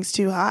 housing's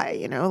too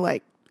high,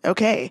 like,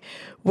 okay,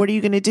 what are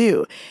you going to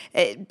do?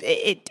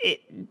 It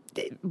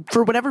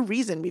for whatever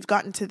reason, we've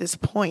gotten to this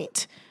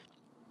point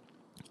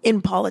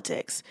in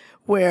politics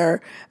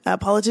where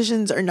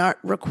politicians are not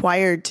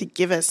required to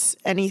give us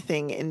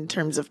anything in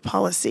terms of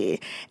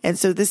policy. And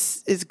so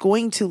this is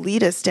going to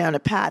lead us down a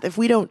path. If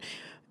we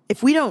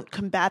don't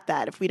combat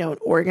that, if we don't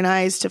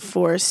organize to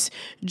force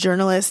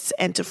journalists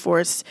and to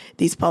force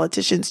these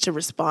politicians to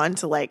respond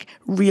to like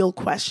real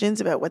questions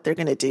about what they're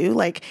going to do,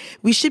 like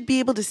we should be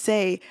able to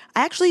say,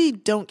 I actually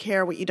don't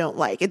care what you don't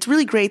like. It's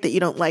really great that you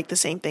don't like the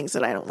same things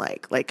that I don't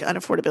like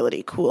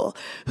unaffordability. Cool.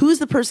 Who's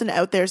the person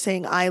out there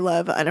saying I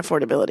love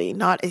unaffordability?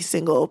 Not a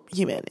single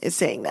human is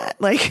saying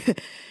that.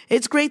 Like,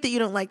 it's great that you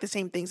don't like the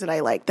same things that I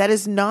like. That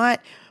is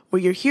not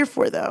what you're here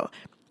for, though.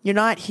 You're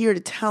not here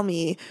to tell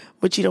me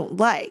what you don't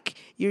like.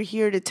 You're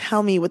here to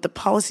tell me what the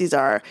policies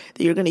are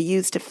that you're going to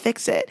use to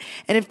fix it.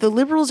 And if the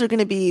Liberals are going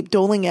to be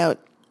doling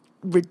out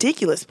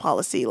ridiculous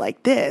policy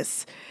like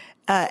this,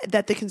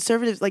 that the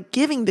Conservatives, like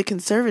giving the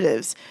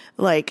Conservatives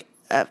like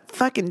a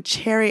fucking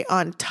cherry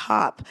on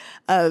top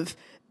of,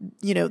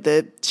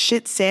 the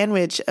shit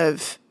sandwich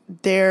of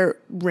their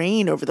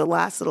reign over the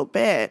last little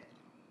bit,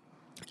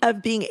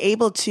 of being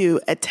able to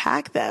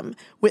attack them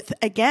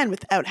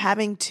without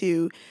having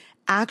to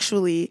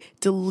actually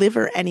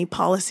deliver any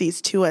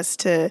policies to us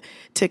to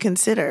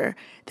consider,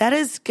 that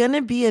is going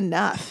to be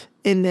enough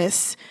in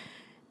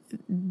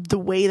the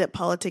way that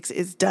politics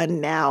is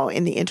done now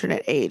in the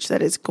internet age.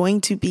 That is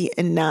going to be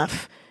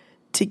enough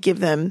to give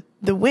them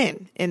the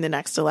win in the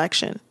next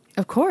election.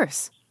 Of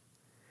course,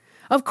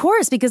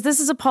 because this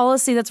is a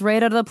policy that's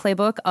right out of the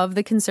playbook of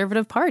the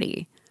Conservative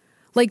Party.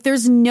 Like,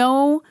 there's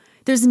no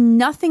There's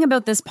nothing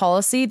about this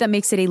policy that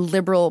makes it a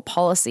liberal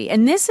policy.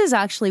 And this is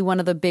actually one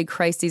of the big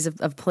crises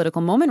of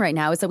political moment right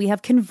now, is that we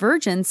have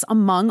convergence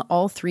among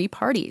all three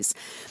parties.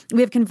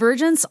 We have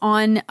convergence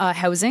on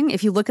housing.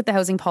 If you look at the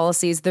housing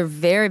policies, they're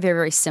very, very,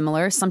 very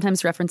similar,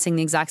 sometimes referencing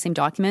the exact same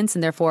documents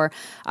and therefore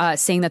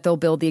saying that they'll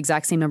build the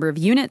exact same number of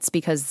units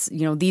because,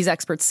 these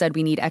experts said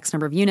we need X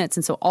number of units.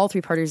 And so all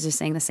three parties are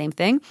saying the same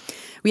thing.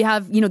 We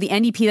have, the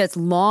NDP that's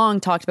long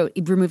talked about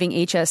removing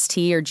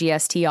HST or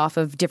GST off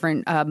of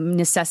different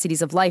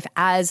necessities of life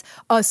as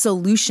a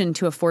solution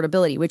to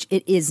affordability, which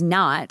it is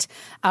not.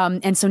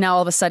 And so now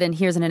all of a sudden,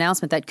 here's an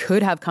announcement that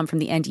could have come from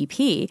the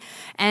NDP,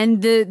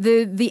 and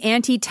the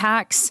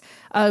anti-tax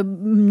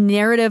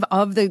narrative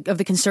of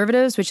the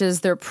Conservatives, which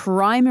is their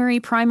primary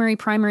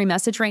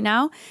message right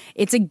now.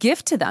 It's a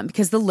gift to them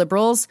because the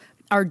Liberals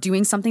are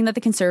doing something that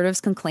the Conservatives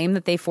can claim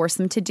that they forced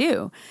them to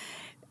do.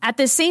 At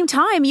the same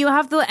time, you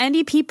have the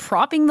NDP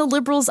propping the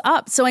Liberals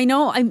up. So I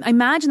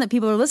imagine that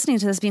people are listening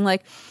to this being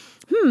like,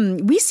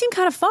 we seem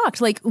kind of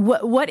fucked. Like,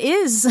 what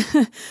is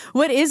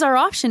what is our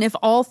option if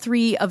all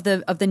three of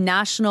the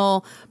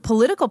national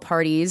political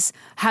parties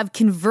have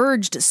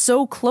converged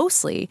so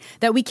closely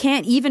that we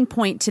can't even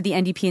point to the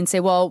NDP and say,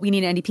 well, we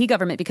need an NDP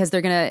government because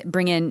they're going to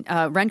bring in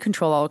rent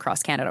control all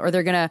across Canada, or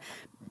they're going to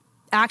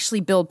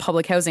actually build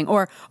public housing,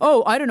 or,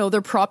 I don't know,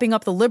 they're propping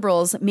up the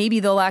Liberals.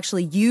 Maybe they'll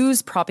actually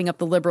use propping up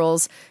the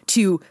Liberals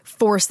to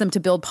force them to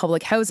build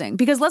public housing.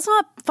 Because let's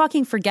not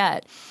fucking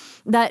forget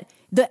that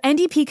the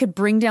NDP could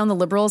bring down the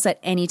Liberals at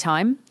any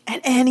time.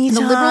 At any time.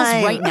 The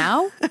Liberals right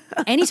now,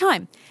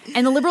 anytime.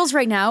 And the Liberals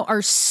right now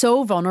are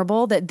so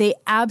vulnerable that they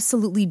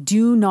absolutely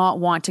do not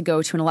want to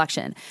go to an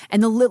election.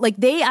 And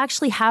they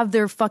actually have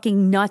their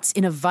fucking nuts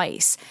in a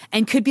vice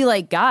and could be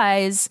like,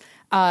 guys,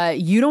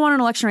 you don't want an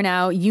election right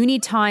now. You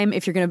need time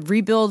if you're going to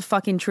rebuild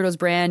fucking Trudeau's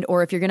brand,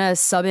 or if you're going to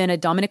sub in a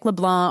Dominic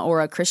LeBlanc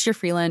or a Chrystia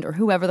Freeland or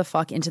whoever the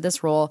fuck into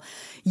this role.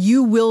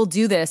 You will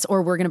do this,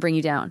 or we're going to bring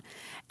you down.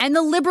 And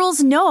the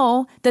Liberals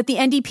know that the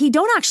NDP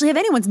don't actually have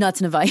anyone's nuts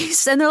in a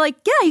vice. And they're like,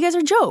 yeah, you guys are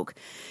a joke.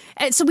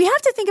 And so we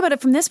have to think about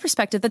it from this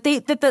perspective, that the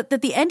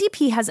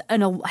NDP has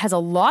a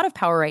lot of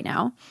power right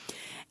now.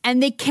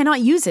 And they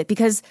cannot use it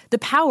because the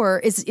power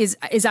is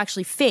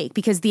actually fake,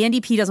 because the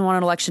NDP doesn't want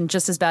an election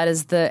just as bad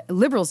as the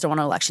Liberals don't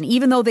want an election,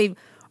 even though they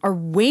are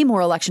way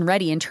more election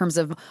ready in terms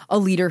of a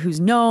leader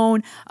who's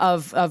known,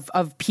 of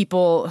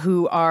people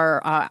who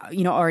are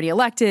already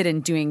elected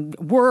and doing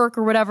work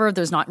or whatever.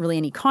 There's not really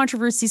any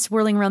controversy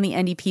swirling around the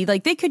NDP.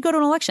 Like, they could go to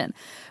an election,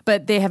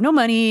 but they have no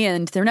money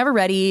and they're never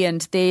ready,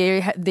 and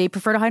they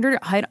prefer to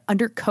hide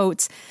under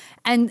coats.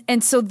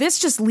 And so this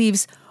just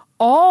leaves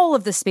all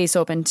of the space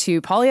open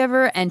to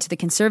Poilievre and to the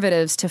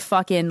Conservatives to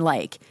fucking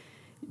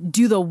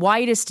do the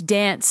widest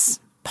dance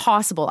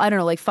possible. I don't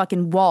know, like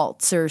fucking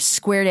waltz or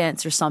square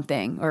dance or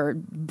something, or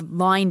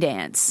line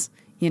dance,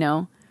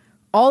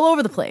 all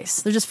over the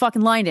place. They're just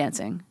fucking line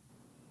dancing.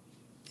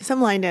 Some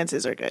line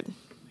dances are good.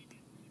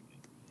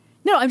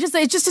 No,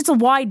 it's a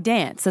wide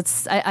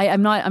dance.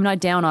 I'm not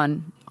down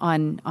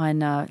on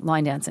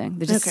line dancing.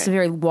 They're just a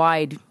very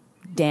wide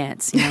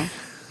dance,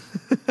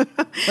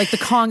 like the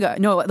conga.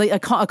 No, like a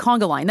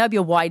conga line. That'd be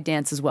a wide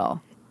dance as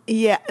well.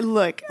 Yeah,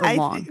 look,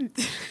 long.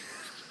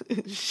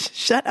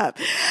 Shut up.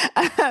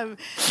 I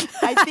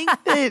think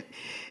that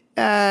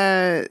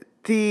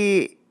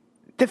the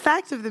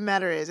fact of the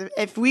matter is,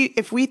 if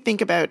we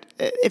think about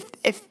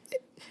if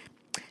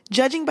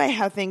judging by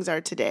how things are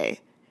today,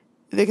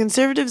 the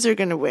Conservatives are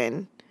going to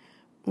win,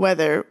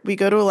 whether we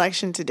go to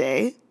election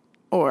today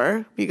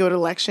or we go to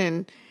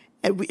election.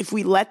 If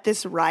we let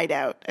this ride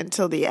out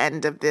until the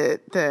end of the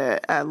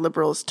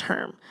Liberals'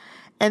 term.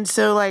 And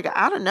so, I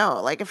don't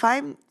know, if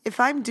I'm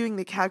doing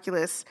the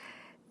calculus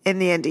in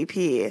the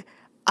NDP,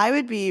 I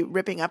would be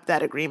ripping up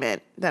that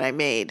agreement that I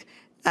made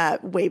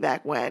way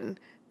back when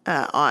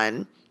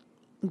on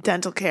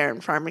dental care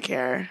and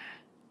pharmacare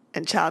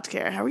and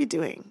childcare. How are we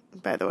doing,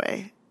 by the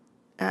way?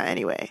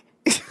 Anyway,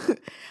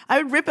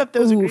 I would rip up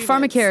those agreements.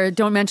 Pharmacare,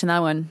 don't mention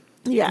that one.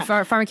 Yeah,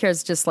 pharmacare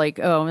is just like,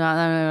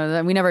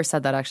 no, we never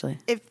said that actually.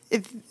 If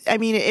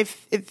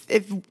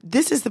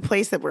this is the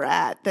place that we're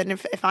at, then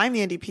if I'm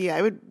the NDP,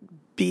 I would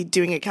be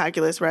doing a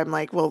calculus where I'm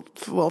like, well,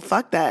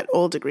 fuck that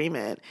old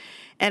agreement,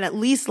 and at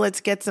least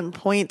let's get some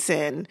points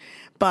in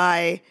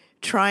by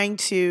trying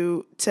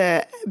to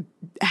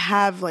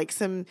have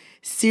some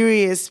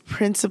serious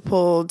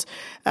principled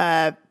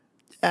fucking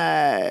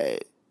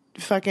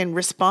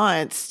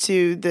response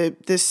to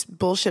this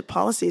bullshit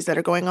policies that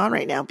are going on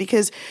right now,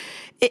 because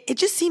it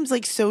just seems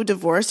so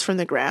divorced from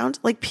the ground.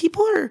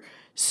 People are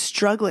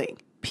struggling.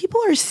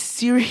 People are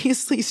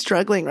seriously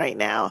struggling right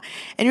now.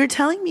 And you're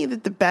telling me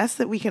that the best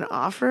that we can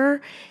offer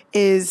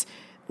is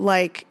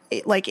like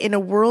in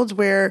a world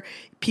where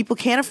people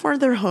can't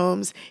afford their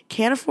homes,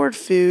 can't afford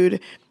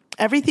food,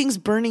 everything's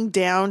burning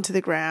down to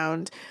the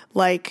ground.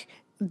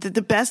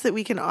 The best that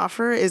we can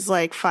offer is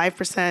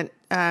 5%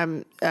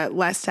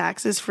 less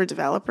taxes for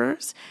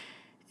developers.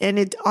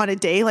 And on a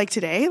day like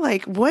today,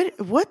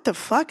 what the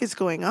fuck is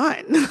going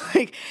on?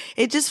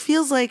 It just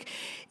feels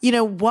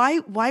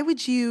why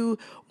would you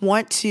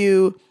want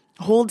to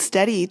hold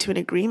steady to an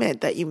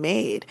agreement that you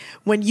made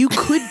when you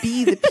could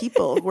be the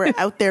people who are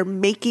out there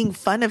making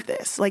fun of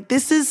this. Like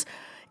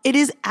it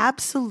is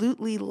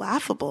absolutely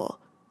laughable.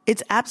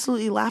 It's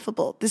absolutely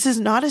laughable. This is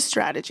not a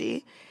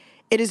strategy.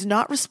 It is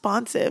not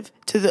responsive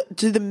to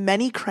the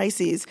many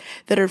crises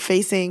that are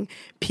facing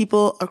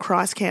people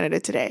across Canada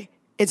today.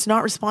 It's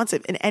not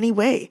responsive in any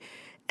way.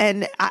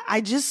 And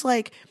I just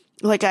like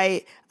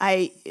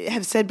I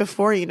have said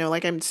before,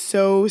 like I'm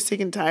so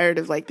sick and tired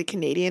of like the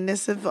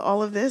Canadianness of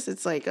all of this.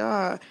 It's like,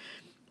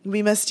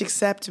 we must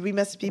accept, we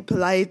must be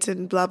polite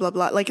and blah, blah,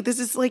 blah. Like this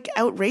is like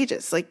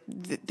outrageous. Like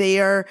they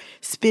are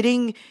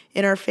spitting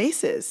in our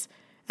faces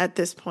at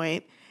this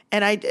point.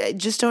 And I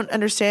just don't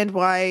understand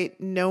why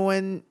no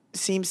one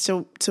seems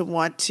to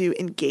want to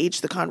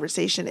engage the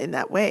conversation in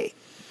that way.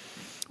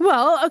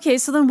 Well, okay,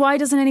 so then why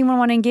doesn't anyone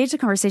want to engage the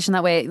conversation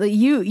that way? Like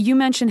you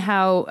mentioned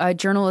how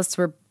journalists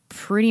were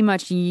pretty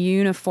much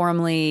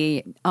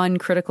uniformly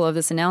uncritical of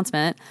this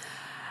announcement.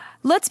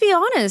 Let's be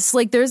honest,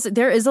 like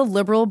there is a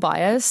liberal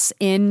bias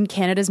in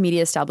Canada's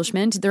media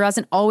establishment. There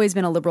hasn't always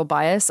been a liberal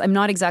bias. I'm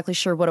not exactly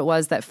sure what it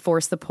was that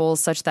forced the polls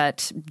such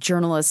that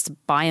journalists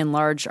by and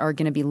large are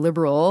going to be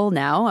liberal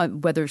now,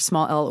 whether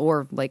small L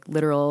or like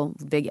literal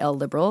big L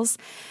liberals.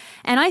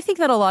 And I think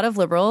that a lot of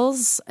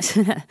liberals, I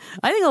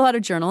think a lot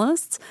of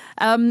journalists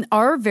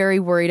are very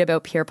worried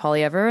about Pierre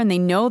Poilievre, and they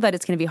know that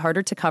it's going to be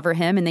harder to cover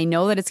him, and they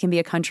know that it's going to be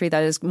a country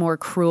that is more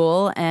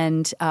cruel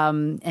and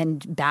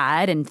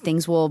bad, and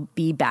things will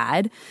be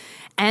bad,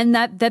 and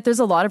that there's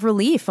a lot of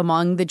relief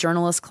among the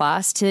journalist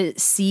class to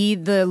see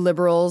the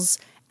liberals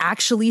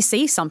actually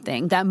say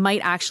something that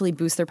might actually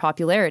boost their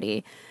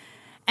popularity.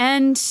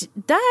 And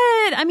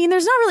that, I mean,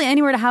 there's not really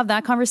anywhere to have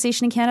that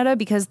conversation in Canada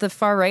because the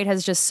far right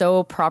has just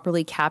so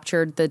properly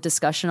captured the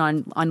discussion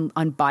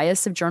on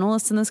bias of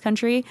journalists in this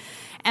country.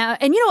 And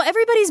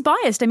everybody's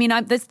biased. I mean,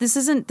 this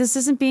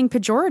isn't being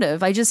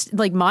pejorative. I just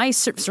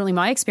certainly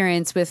my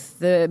experience with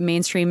the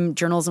mainstream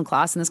journalism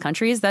class in this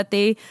country is that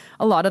a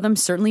lot of them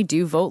certainly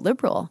do vote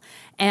liberal.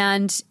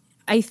 And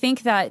I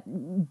think that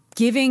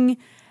giving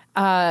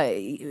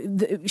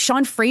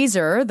Sean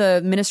Fraser,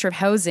 the Minister of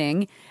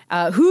Housing,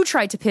 who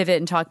tried to pivot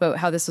and talk about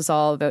how this was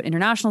all about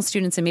international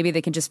students and maybe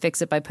they can just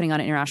fix it by putting on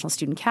an international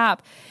student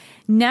cap,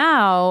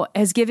 now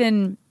has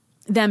given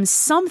them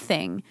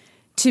something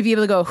to be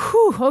able to go,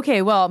 whew,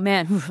 okay, well,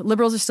 man,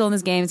 liberals are still in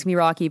this game. It's going to be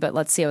rocky, but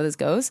let's see how this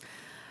goes.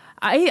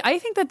 I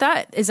think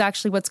that is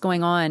actually what's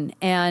going on.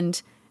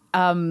 And,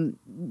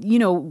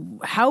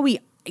 how we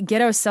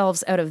get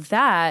ourselves out of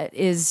that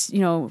is,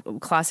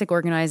 classic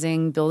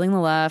organizing, building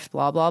the left,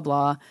 blah, blah,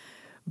 blah.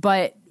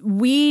 But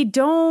we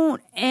don't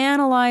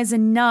analyze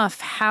enough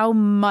how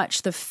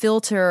much the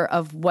filter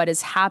of what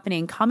is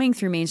happening coming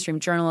through mainstream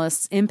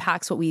journalists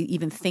impacts what we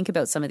even think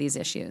about some of these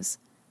issues.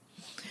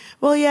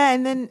 Well, yeah,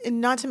 and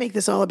not to make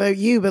this all about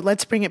you, but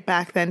let's bring it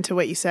back then to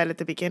what you said at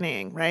the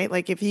beginning, right?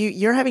 Like if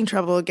you're having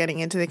trouble getting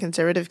into the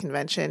Conservative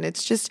Convention,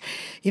 it's just,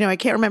 I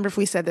can't remember if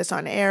we said this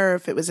on air or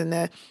if it was in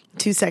the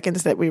 2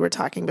 seconds that we were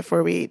talking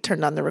before we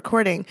turned on the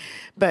recording,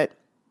 but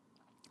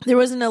there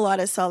wasn't a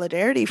lot of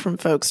solidarity from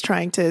folks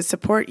trying to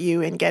support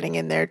you in getting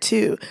in there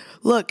too.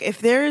 Look, if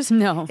there's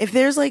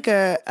like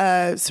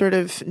a sort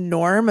of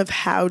norm of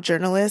how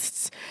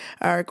journalists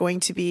are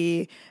going to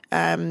be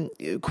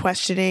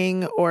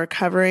questioning or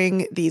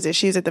covering these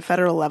issues at the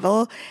federal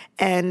level,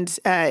 and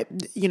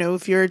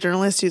if you're a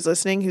journalist who's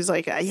listening who's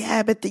like,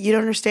 yeah, but you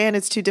don't understand,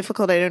 it's too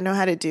difficult, I don't know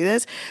how to do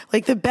this.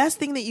 Like the best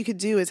thing that you could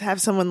do is have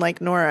someone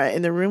like Nora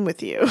in the room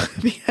with you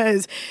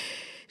because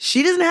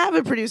she doesn't have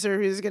a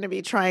producer who's going to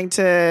be trying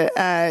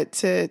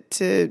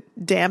to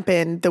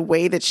dampen the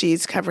way that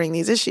she's covering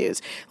these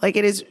issues. Like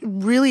it is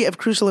really of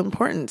crucial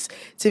importance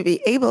to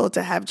be able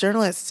to have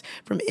journalists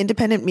from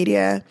independent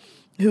media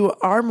who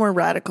are more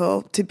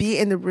radical to be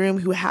in the room,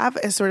 who have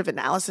a sort of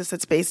analysis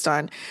that's based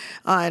on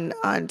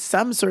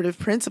some sort of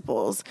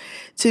principles,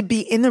 to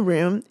be in the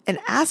room and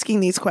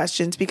asking these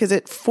questions because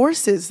it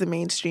forces the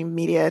mainstream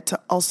media to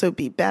also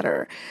be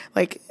better.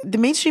 Like the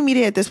mainstream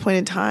media at this point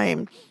in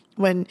time,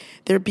 when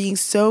they're being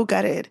so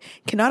gutted,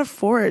 cannot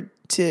afford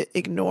to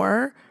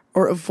ignore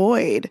or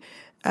avoid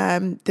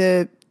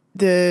the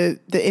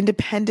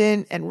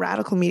independent and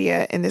radical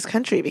media in this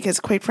country because,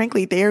 quite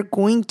frankly, they are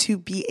going to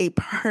be a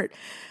part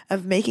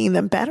of making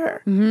them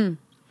better. Mm-hmm.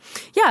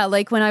 Yeah,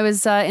 like when I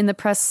was in the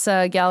press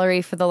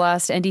gallery for the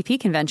last NDP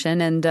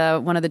convention and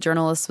one of the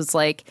journalists was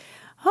like,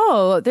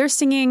 oh, they're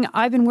singing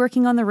I've Been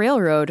Working on the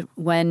Railroad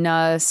when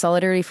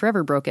Solidarity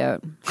Forever broke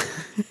out.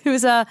 It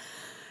was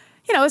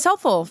it's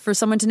helpful for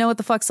someone to know what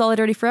the fuck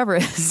Solidarity Forever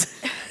is.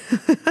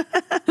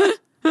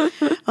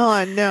 Well,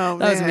 Oh no,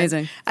 That was man.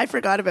 amazing. I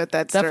forgot about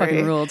that That story.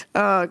 fucking ruled.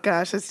 Oh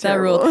gosh, that's That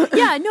terrible. ruled.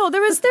 Yeah, no,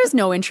 there's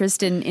no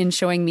interest in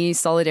showing me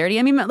solidarity.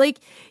 I mean, like,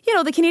 you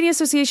know, the Canadian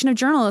Association of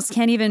Journalists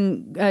can't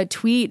even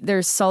tweet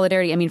their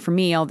solidarity. I mean, for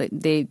me,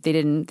 they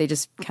didn't. They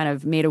just kind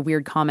of made a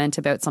weird comment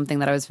about something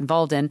that I was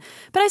involved in.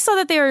 But I saw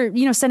that they were,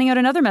 you know, sending out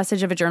another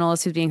message of a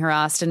journalist who's being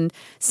harassed and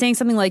saying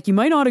something like, "You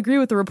might not agree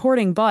with the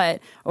reporting,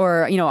 but,"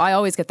 or, you know, I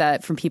always get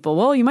that from people.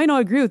 Well, you might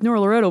not agree with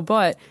Nora Loretto,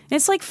 but, and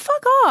it's like,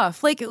 fuck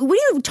off. Like, what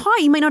are you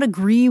taught you might not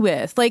agree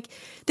with? Like,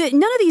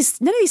 none of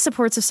these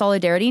supports of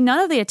solidarity, none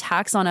of the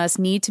attacks on us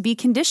need to be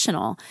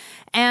conditional.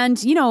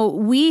 And, you know,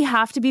 we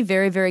have to be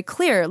very, very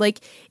clear. Like,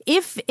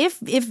 if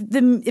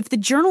the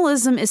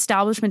journalism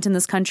establishment in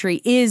this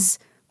country is,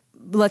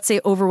 let's say,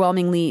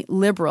 overwhelmingly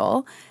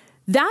liberal,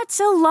 that's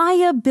a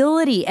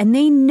liability, and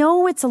they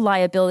know it's a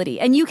liability.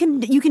 And you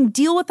can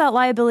deal with that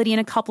liability in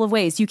a couple of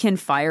ways. You can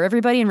fire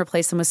everybody and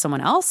replace them with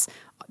someone else.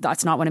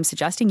 That's not what I'm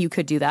suggesting. You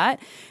could do that.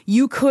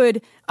 You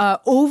could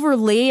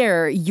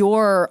overlayer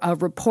your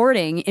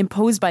reporting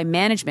imposed by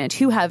management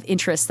who have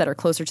interests that are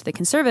closer to the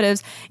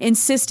conservatives,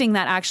 insisting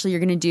that actually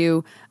you're going to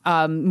do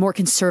more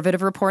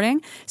conservative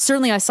reporting.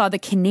 Certainly, I saw the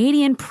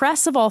Canadian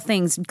press, of all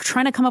things,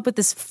 trying to come up with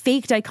this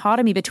fake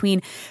dichotomy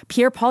between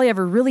Pierre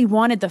Poilievre really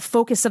wanted the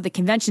focus of the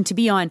convention to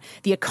be on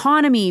the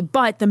economy,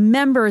 but the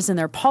members and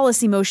their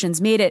policy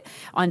motions made it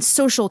on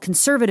social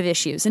conservative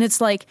issues. And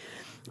it's like,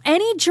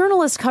 any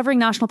journalist covering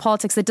national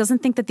politics that doesn't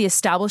think that the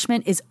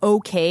establishment is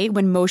okay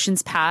when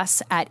motions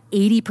pass at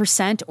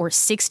 80% or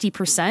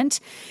 60%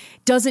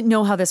 doesn't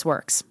know how this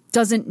works.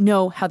 Doesn't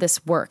know how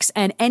this works.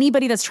 And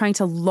anybody that's trying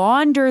to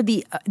launder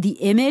the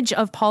image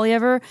of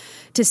Poilievre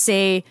to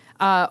say,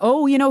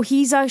 oh, you know,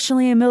 he's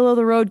actually a middle of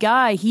the road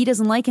guy, he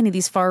doesn't like any of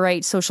these far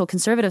right social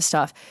conservative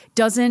stuff,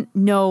 doesn't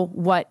know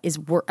what is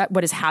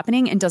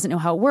happening and doesn't know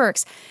how it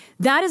works.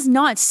 That is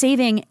not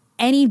saving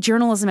any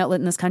journalism outlet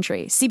in this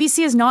country.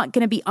 CBC is not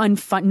going to be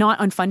not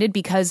unfunded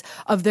because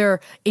of their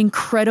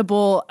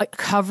incredible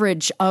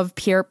coverage of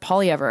Pierre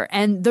Poilievre.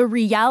 And the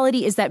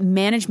reality is that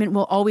management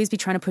will always be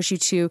trying to push you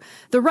to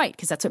the right,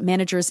 because that's what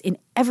managers in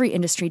every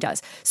industry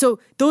does. So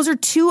those are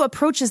two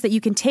approaches that you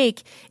can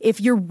take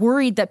if you're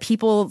worried that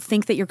people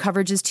think that your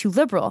coverage is too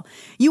liberal.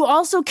 You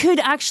also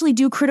could actually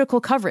do critical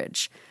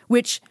coverage,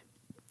 which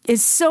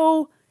is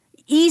so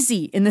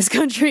easy in this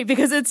country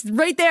because it's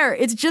right there.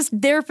 It's just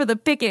there for the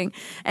picking.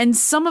 And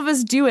some of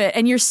us do it.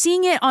 And you're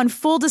seeing it on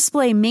full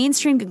display,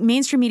 mainstream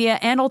media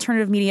and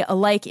alternative media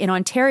alike in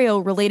Ontario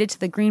related to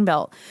the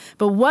Greenbelt.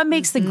 But what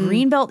makes the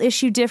Greenbelt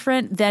issue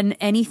different than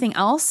anything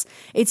else?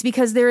 It's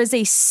because there is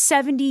a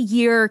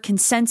 70-year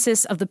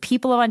consensus of the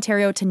people of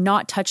Ontario to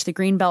not touch the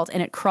Greenbelt,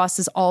 and it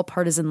crosses all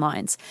partisan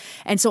lines.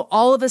 And so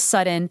all of a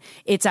sudden,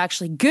 it's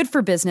actually good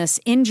for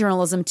business in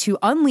journalism to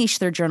unleash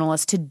their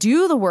journalists to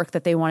do the work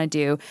that they want to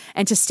do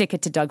and to stick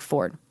it to Doug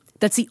Ford.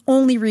 That's the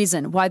only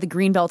reason why the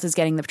Greenbelt is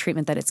getting the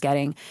treatment that it's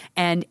getting.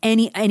 And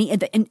any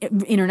the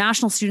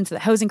international students of the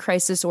housing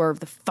crisis or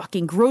the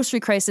fucking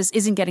grocery crisis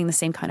isn't getting the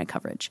same kind of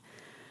coverage.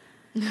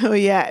 Oh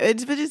yeah,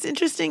 but it's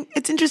interesting.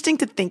 It's interesting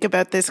to think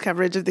about this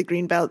coverage of the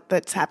Greenbelt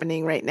that's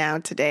happening right now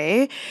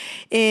today,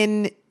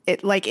 in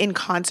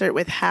concert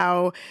with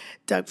how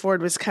Doug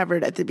Ford was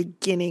covered at the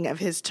beginning of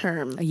his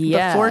term,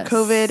 before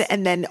COVID,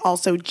 and then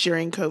also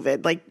during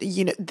COVID. Like,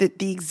 you know,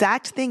 the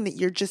exact thing that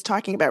you're just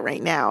talking about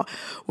right now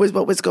was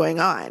what was going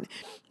on,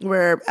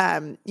 where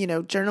you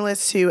know,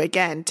 journalists who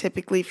again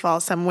typically fall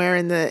somewhere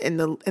in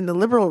the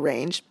liberal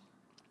range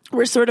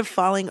were sort of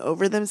falling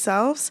over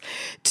themselves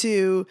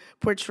to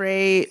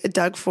portray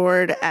Doug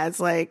Ford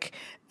as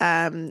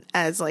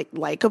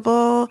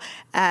likable,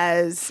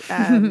 as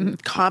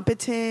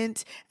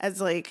competent,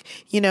 as like,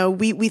 you know,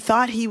 we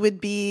thought he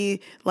would be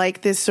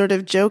like this sort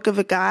of joke of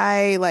a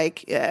guy,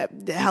 like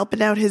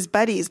helping out his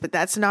buddies, but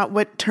that's not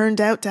what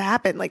turned out to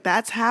happen. Like,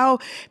 that's how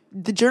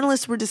the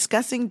journalists were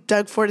discussing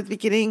Doug Ford at the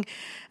beginning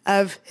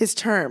of his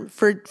term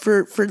for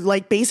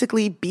like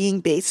basically being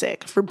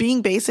basic. For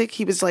being basic,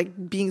 he was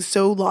like being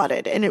so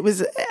lauded, and it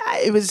was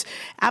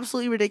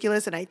absolutely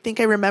ridiculous. And I think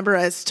I remember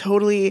us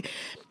totally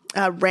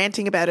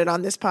ranting about it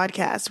on this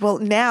podcast. Well,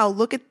 now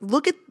look at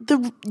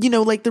the, you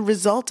know, like the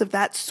result of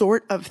that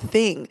sort of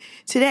thing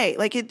today.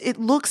 Like it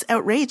looks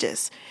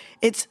outrageous.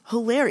 It's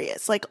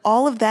hilarious. Like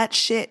all of that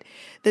shit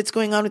that's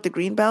going on with the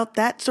Greenbelt,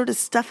 that sort of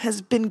stuff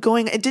has been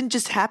going. It didn't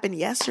just happen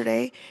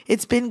yesterday.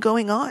 It's been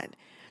going on.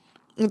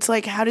 It's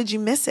like, how did you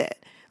miss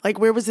it? Like,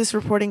 where was this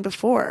reporting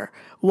before?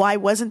 Why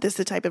wasn't this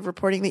the type of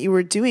reporting that you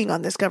were doing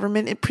on this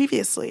government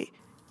previously?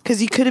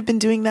 Because you could have been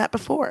doing that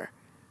before.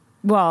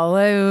 Well,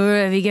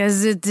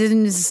 because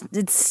these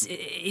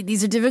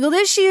are difficult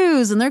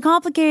issues and they're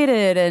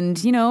complicated,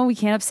 and, you know, we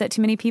can't upset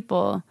too many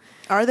people.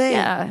 Are they?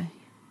 Yeah.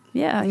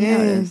 Yeah. You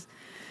know it is.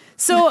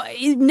 So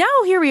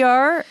now here we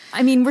are.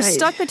 I mean, we're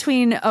stuck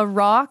between a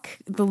rock,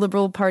 the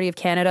Liberal Party of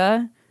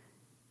Canada,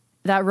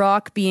 that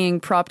rock being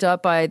propped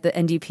up by the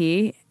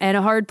NDP, and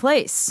a hard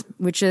place,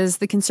 which is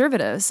the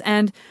Conservatives.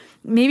 And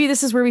maybe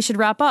this is where we should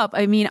wrap up.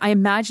 I mean, I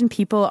imagine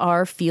people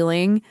are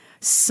feeling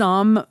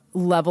some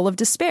level of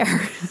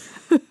despair.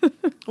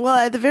 Well,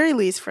 at the very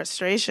least,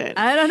 frustration.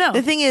 I don't know.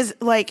 The thing is,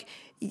 like,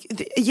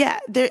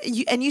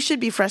 and you should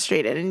be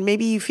frustrated, and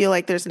maybe you feel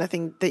like there's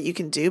nothing that you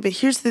can do. But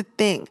here's the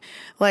thing,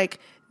 like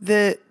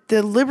the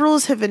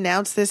Liberals have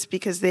announced this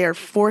because they are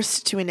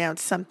forced to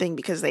announce something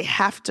because they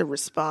have to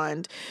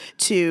respond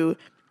to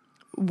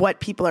what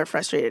people are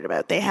frustrated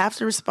about. They have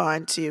to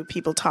respond to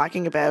people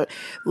talking about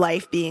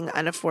life being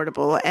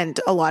unaffordable, and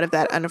a lot of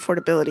that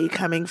unaffordability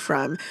coming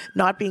from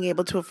not being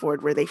able to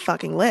afford where they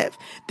fucking live.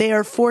 They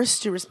are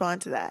forced to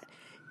respond to that.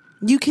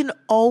 You can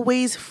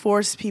always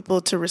force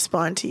people to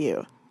respond to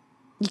you.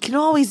 You can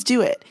always do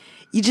it.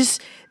 You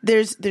just,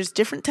 there's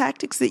different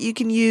tactics that you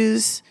can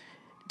use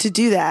to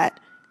do that,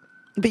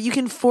 but you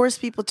can force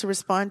people to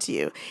respond to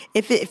you.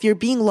 If you're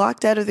being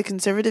locked out of the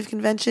Conservative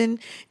convention,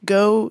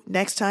 go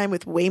next time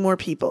with way more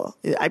people.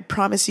 I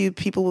promise you,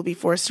 people will be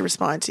forced to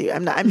respond to you.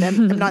 I'm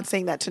not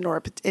saying that to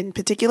Nora in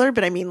particular,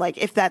 but I mean, like,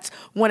 if that's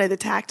one of the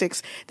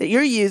tactics that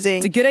you're using,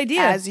 it's a good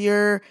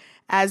idea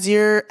as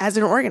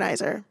an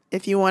organizer,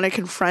 if you want to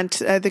confront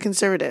the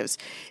Conservatives.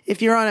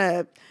 If you're on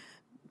a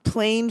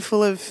plane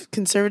full of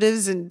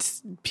Conservatives and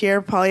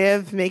Pierre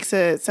Poilievre makes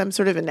some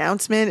sort of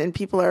announcement and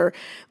people are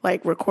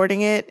like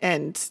recording it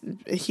and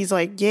he's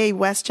like, yay,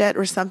 WestJet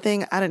or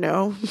something. I don't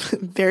know.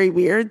 Very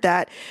weird.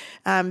 That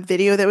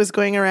video that was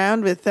going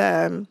around with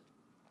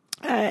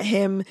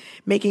him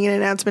making an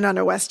announcement on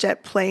a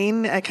WestJet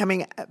plane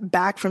coming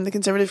back from the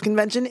Conservative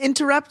convention.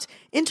 Interrupt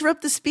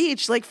the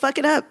speech, like, fuck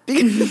it up,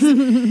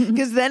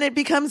 because then it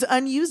becomes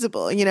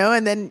unusable,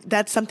 and then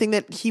that's something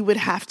that he would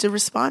have to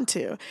respond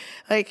to.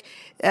 Like,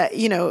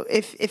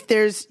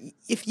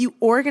 if you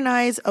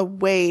organize a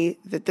way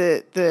that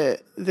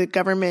the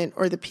government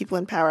or the people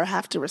in power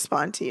have to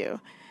respond to you,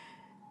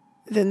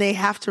 then they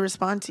have to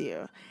respond to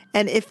you.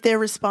 And if their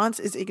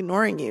response is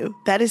ignoring you,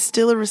 that is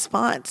still a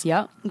response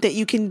that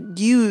you can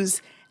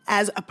use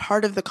as a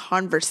part of the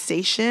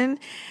conversation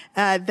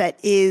that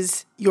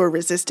is your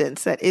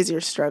resistance, that is your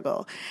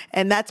struggle.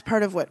 And that's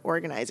part of what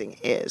organizing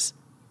is.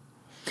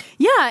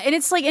 Yeah, and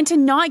it's like, and to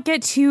not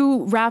get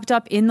too wrapped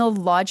up in the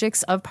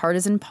logics of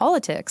partisan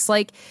politics.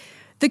 Like,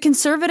 the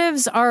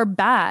Conservatives are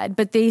bad,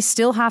 but they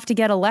still have to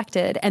get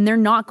elected, and they're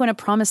not going to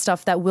promise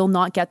stuff that will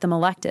not get them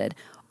elected.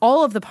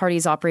 All of the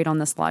parties operate on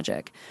this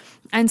logic.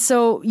 And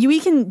so we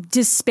can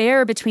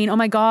despair between, oh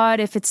my God,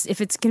 if it's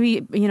going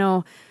to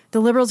be, the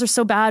Liberals are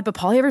so bad, but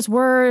Poilievre's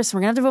worse, we're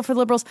going to have to vote for the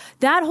Liberals.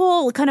 That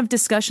whole kind of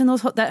discussion,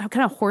 that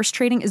kind of horse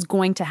trading is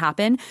going to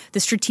happen.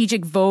 The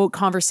strategic vote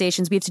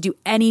conversations, we have to do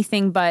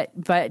anything but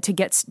to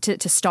get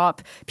to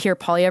stop Pierre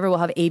Poilievre. We'll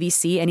have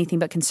ABC, anything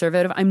but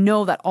conservative. I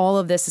know that all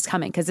of this is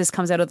coming because this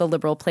comes out of the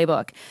Liberal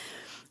playbook.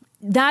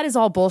 That is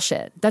all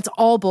bullshit. That's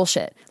all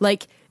bullshit.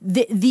 Like,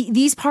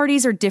 these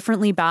parties are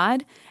differently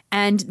bad.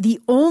 And the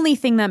only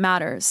thing that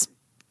matters,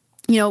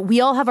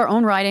 we all have our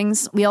own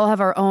ridings. We all have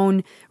our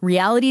own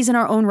realities in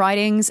our own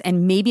ridings.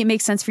 And maybe it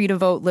makes sense for you to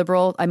vote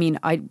Liberal. I mean,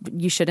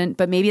 you shouldn't,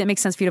 but maybe it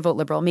makes sense for you to vote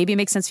Liberal. Maybe it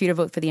makes sense for you to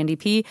vote for the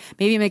NDP.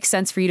 Maybe it makes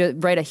sense for you to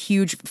write a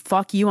huge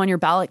fuck you on your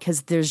ballot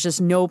because there's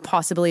just no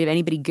possibility of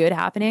anybody good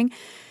happening.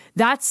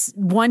 That's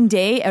one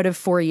day out of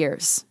 4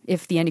 years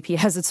if the NDP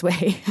has its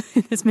way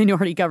in this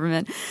minority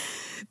government.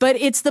 But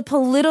it's the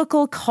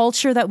political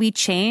culture that we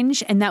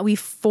change and that we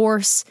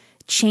force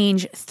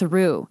change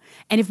through.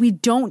 And if we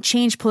don't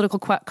change political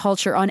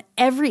culture on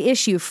every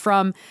issue,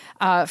 from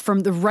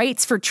the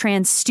rights for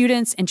trans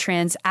students and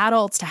trans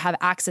adults to have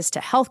access to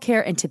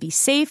healthcare and to be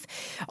safe,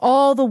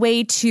 all the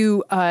way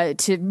to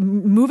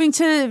moving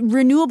to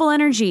renewable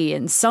energy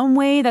in some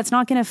way that's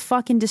not going to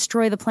fucking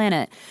destroy the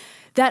planet,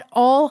 that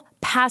all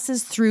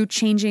passes through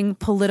changing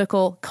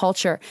political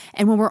culture.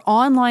 And when we're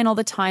online all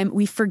the time,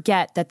 we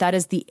forget that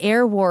is the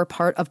air war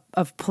part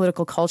of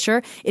political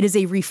culture. It is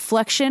a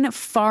reflection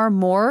far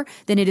more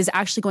than it is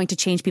actually going to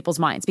change people's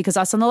minds, because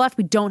us on the left,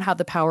 we don't have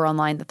the power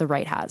online that the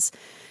right has.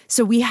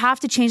 So we have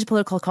to change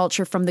political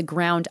culture from the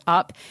ground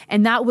up,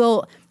 and that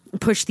will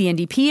push the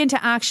NDP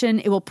into action.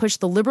 It will push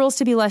the Liberals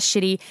to be less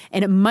shitty,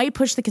 and it might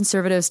push the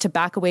Conservatives to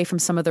back away from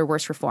some of their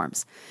worst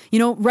reforms.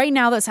 Right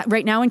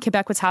now in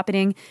Quebec, what's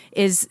happening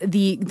is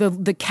the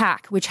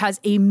CAQ, which has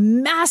a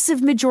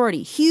massive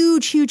majority,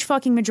 huge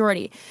fucking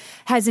majority,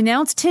 has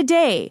announced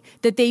today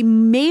that they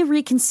may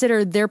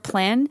reconsider their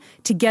plan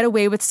to get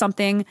away with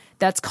something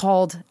that's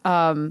called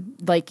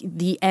like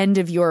the end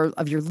of your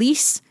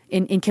lease.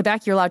 In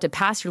Quebec, you're allowed to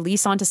pass your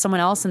lease on to someone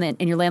else, and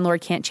your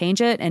landlord can't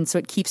change it. And so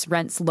it keeps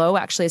rents low,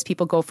 actually, as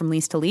people go from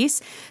lease to lease.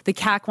 The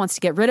CAQ wants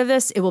to get rid of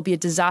this. It will be a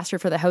disaster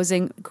for the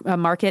housing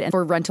market and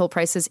for rental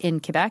prices in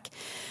Quebec.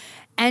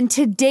 And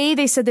today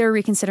they said they were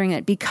reconsidering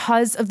it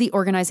because of the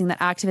organizing that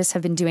activists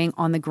have been doing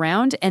on the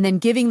ground, and then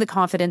giving the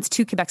confidence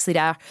to Quebec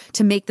Solidaire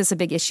to make this a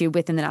big issue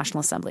within the National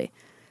Assembly.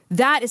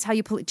 That is how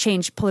you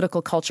change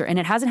political culture. And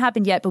it hasn't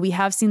happened yet, but we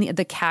have seen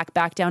the CAQ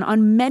back down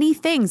on many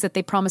things that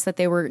they promised that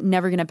they were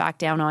never going to back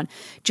down on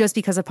just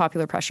because of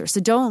popular pressure.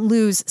 So don't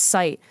lose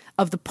sight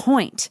of the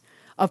point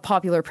of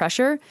popular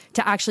pressure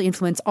to actually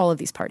influence all of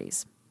these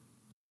parties.